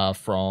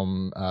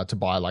to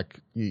buy like,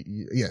 so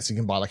you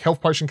can buy like health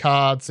potion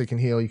cards, so you can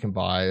heal, you can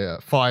buy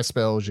fire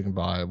spells, you can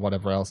buy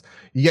whatever else.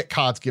 You get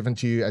cards given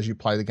to you as you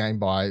play the game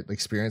by the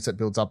experience that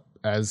builds up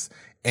as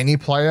any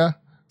player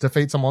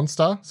defeats a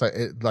monster. So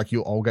like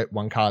you all get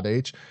 1 card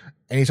each.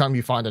 Anytime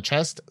you find a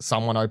chest,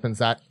 someone opens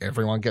that,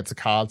 everyone gets a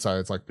card. So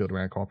it's like build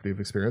around cooperative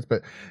experience.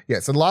 But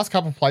yeah, so the last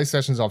couple of play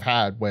sessions I've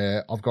had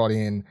where I've got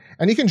in,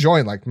 and you can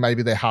join, like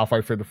maybe they're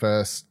halfway through the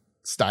first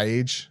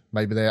stage,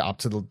 maybe they're up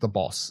to the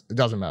boss. It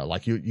doesn't matter.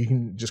 Like you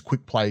can just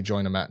quick play,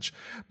 join a match.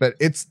 But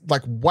it's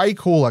like way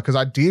cooler because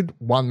I did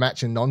 1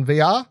 match in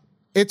non-VR.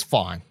 It's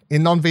fine.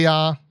 In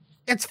non-VR,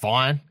 it's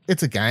fine.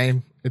 It's a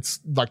game.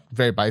 It's like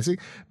very basic.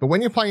 But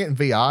when you're playing it in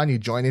VR and you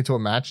join into a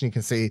match and you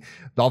can see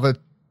the other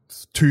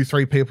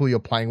 2-3 people you're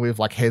playing with,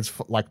 like heads,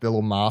 like the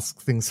little mask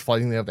things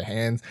floating there with their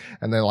hands,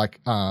 and they're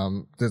like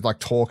there's like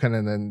talking,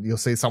 and then you'll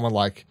see someone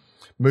like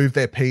move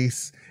their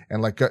piece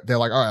and like they're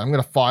like, all right, I'm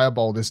gonna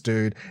fireball this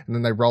dude, and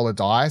then they roll a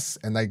dice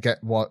and they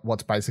get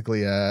what's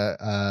basically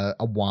a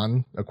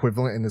 1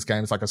 equivalent in this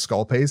game. It's like a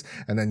skull piece,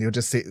 and then you'll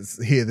just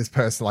hear this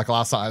person, like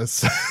last night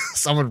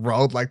someone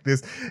rolled like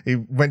this, he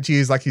went to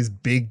use like his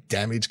big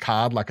damage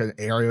card, like an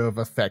area of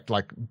effect,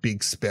 like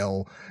big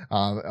spell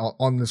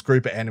on this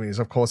group of enemies.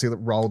 Of course he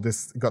rolled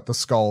this, got the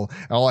skull,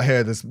 and all I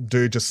heard this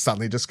dude just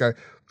suddenly just go,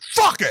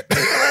 fuck it.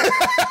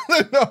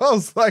 I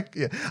was like,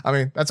 yeah, I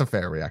mean, that's a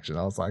fair reaction.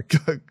 I was like,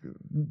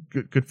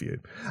 good for you.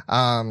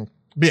 But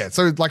yeah,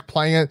 so like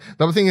playing it,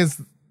 the other thing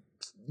is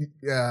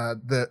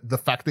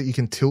the fact that you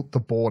can tilt the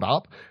board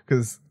up,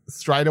 because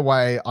straight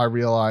away I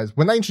realized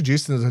when they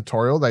introduced it in the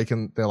tutorial,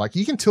 they're like,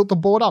 you can tilt the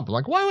board up. I'm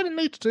like, why would it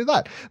need to do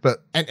that?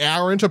 But an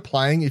hour into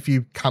playing, if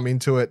you come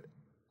into it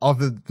of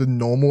the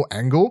normal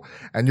angle,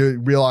 and you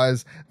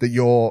realize that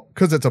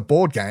because it's a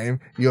board game,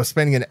 you're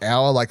spending an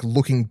hour like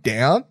looking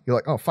down. You're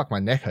like, oh fuck, my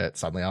neck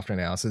hurts suddenly after an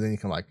hour. So then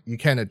you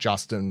can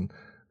adjust and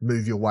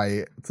move your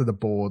way to the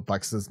board,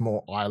 like, so there's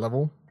more eye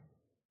level.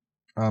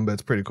 But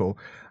it's pretty cool.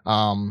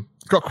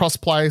 Got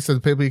crossplay, so the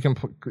people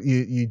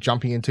you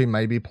jumping into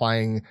maybe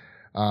playing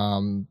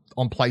on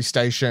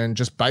PlayStation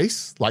just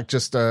base, like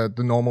just the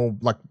normal,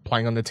 like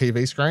playing on the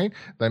TV screen.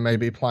 They may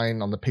be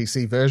playing on the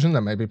PC version. They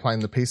may be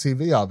playing the PC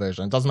VR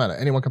version. It doesn't matter.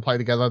 Anyone can play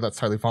together. That's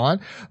totally fine.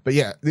 But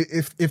yeah,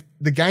 if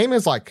the game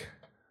is like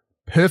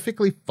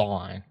perfectly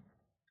fine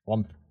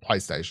on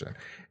PlayStation,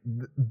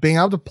 being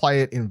able to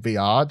play it in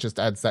VR just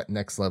adds that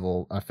next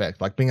level effect.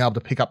 Like being able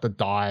to pick up the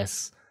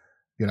dice,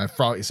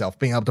 throw it yourself,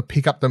 being able to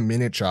pick up the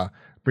miniature,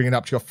 bring it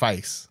up to your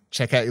face,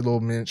 check out your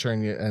little miniature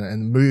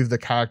and move the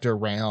character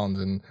around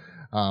and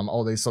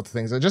all these sorts of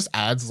things. It just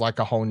adds like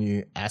a whole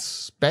new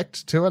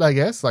aspect to it, I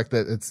guess. Like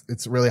that,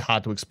 it's really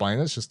hard to explain.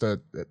 It's just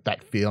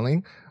that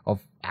feeling of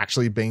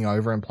actually being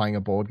over and playing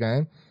a board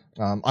game.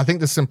 I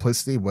think the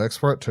simplicity works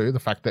for it too. The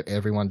fact that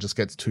everyone just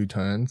gets 2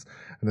 turns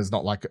and there's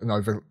not like an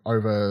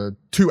over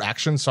 2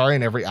 actions,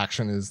 and every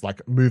action is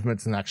like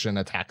movements in action,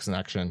 attacks in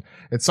action.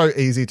 It's so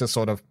easy to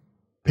sort of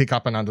pick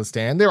up and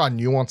understand. There are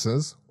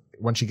nuances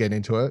once you get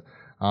into it,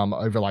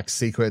 over like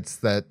secrets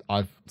that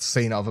I've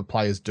seen other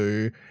players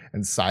do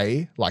and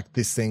say, like,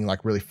 this thing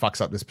like really fucks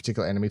up this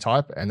particular enemy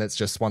type. And it's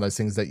just one of those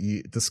things that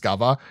you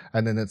discover.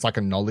 And then it's like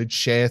a knowledge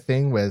share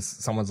thing where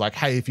someone's like,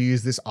 hey, if you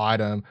use this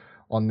item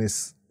on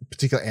this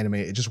particular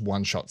enemy, it just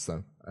one-shots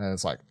them. And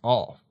it's like,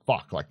 oh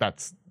fuck, like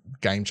that's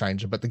game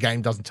changer. But the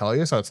game doesn't tell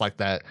you. So it's like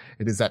that,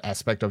 it is that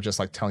aspect of just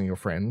like telling your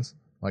friends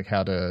like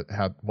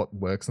what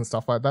works and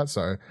stuff like that.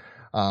 So,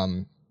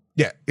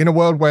 yeah, in a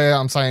world where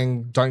I'm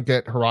saying don't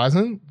get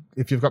Horizon,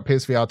 if you've got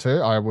PSVR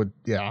 2, I would,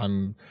 I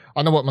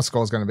know what my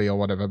score is going to be or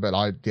whatever, but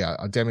a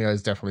Demio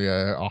is definitely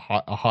a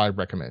high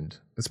recommend,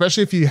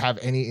 especially if you have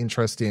any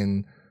interest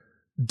in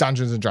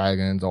Dungeons and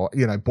Dragons or,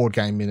 board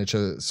game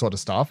miniature sort of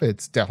stuff.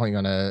 It's definitely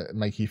going to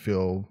make you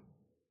feel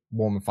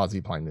warm and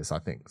fuzzy playing this, I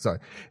think. So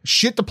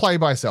shit to play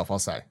by yourself, I'll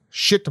say.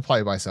 Shit to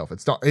play by yourself.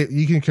 It's not,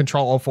 you can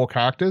control all 4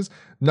 characters.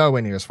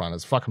 Nowhere near as fun.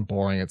 It's fucking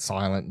boring. It's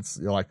silent.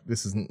 You're like,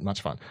 this isn't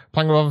much fun.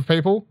 Playing with other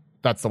people,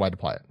 that's the way to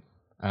play it.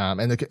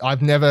 And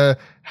I've never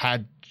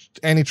had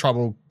any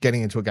trouble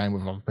getting into a game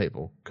with other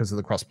people because of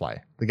the crossplay.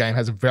 The game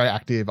has a very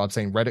active, I've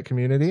seen Reddit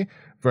community,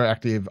 very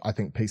active, I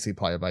think, PC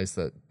player base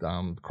that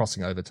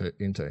crossing over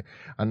into.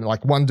 And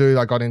like one dude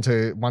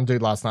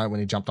last night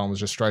when he jumped on was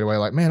just straight away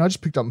like, man, I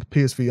just picked up my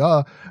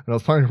PSVR and I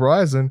was playing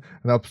Horizon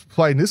and I was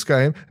playing this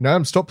game and now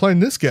I'm stopped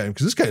playing this game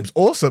because this game's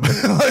awesome.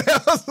 I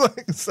was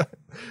like, so,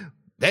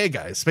 there you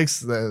go.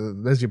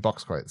 There's your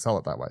box quote. Sell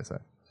it that way. So,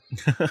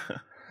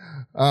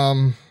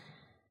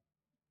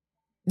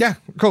 yeah,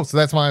 cool. So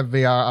that's my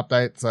VR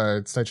update.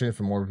 So stay tuned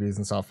for more reviews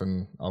and stuff,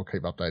 and I'll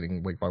keep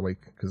updating week by week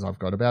because I've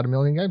got about 1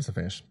 million games to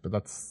finish. But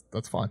that's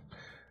fine.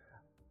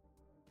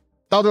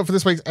 That'll do it for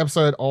this week's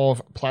episode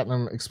of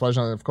Platinum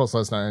Explosion. And of course,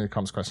 let us know any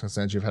comments, questions,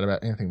 concerns you've had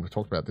about anything we've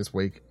talked about this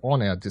week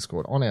on our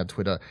Discord, on our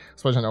Twitter,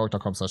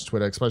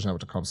 explosionnetwork.com/Twitter,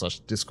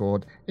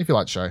 explosionnetwork.com/Discord. If you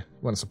like the show, you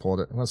want to support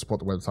it, you want to support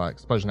the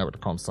website,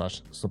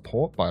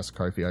 explosionnetwork.com/support. Buy us a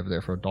coffee over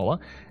there for $1.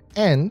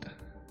 And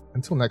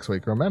until next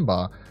week,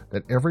 remember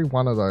that every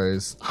one of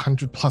those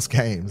 100+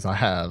 games I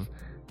have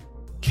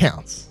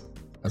counts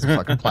as a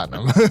fucking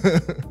platinum.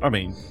 I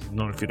mean,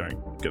 not if you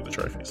don't get the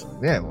trophies.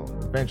 Yeah, well,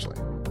 eventually.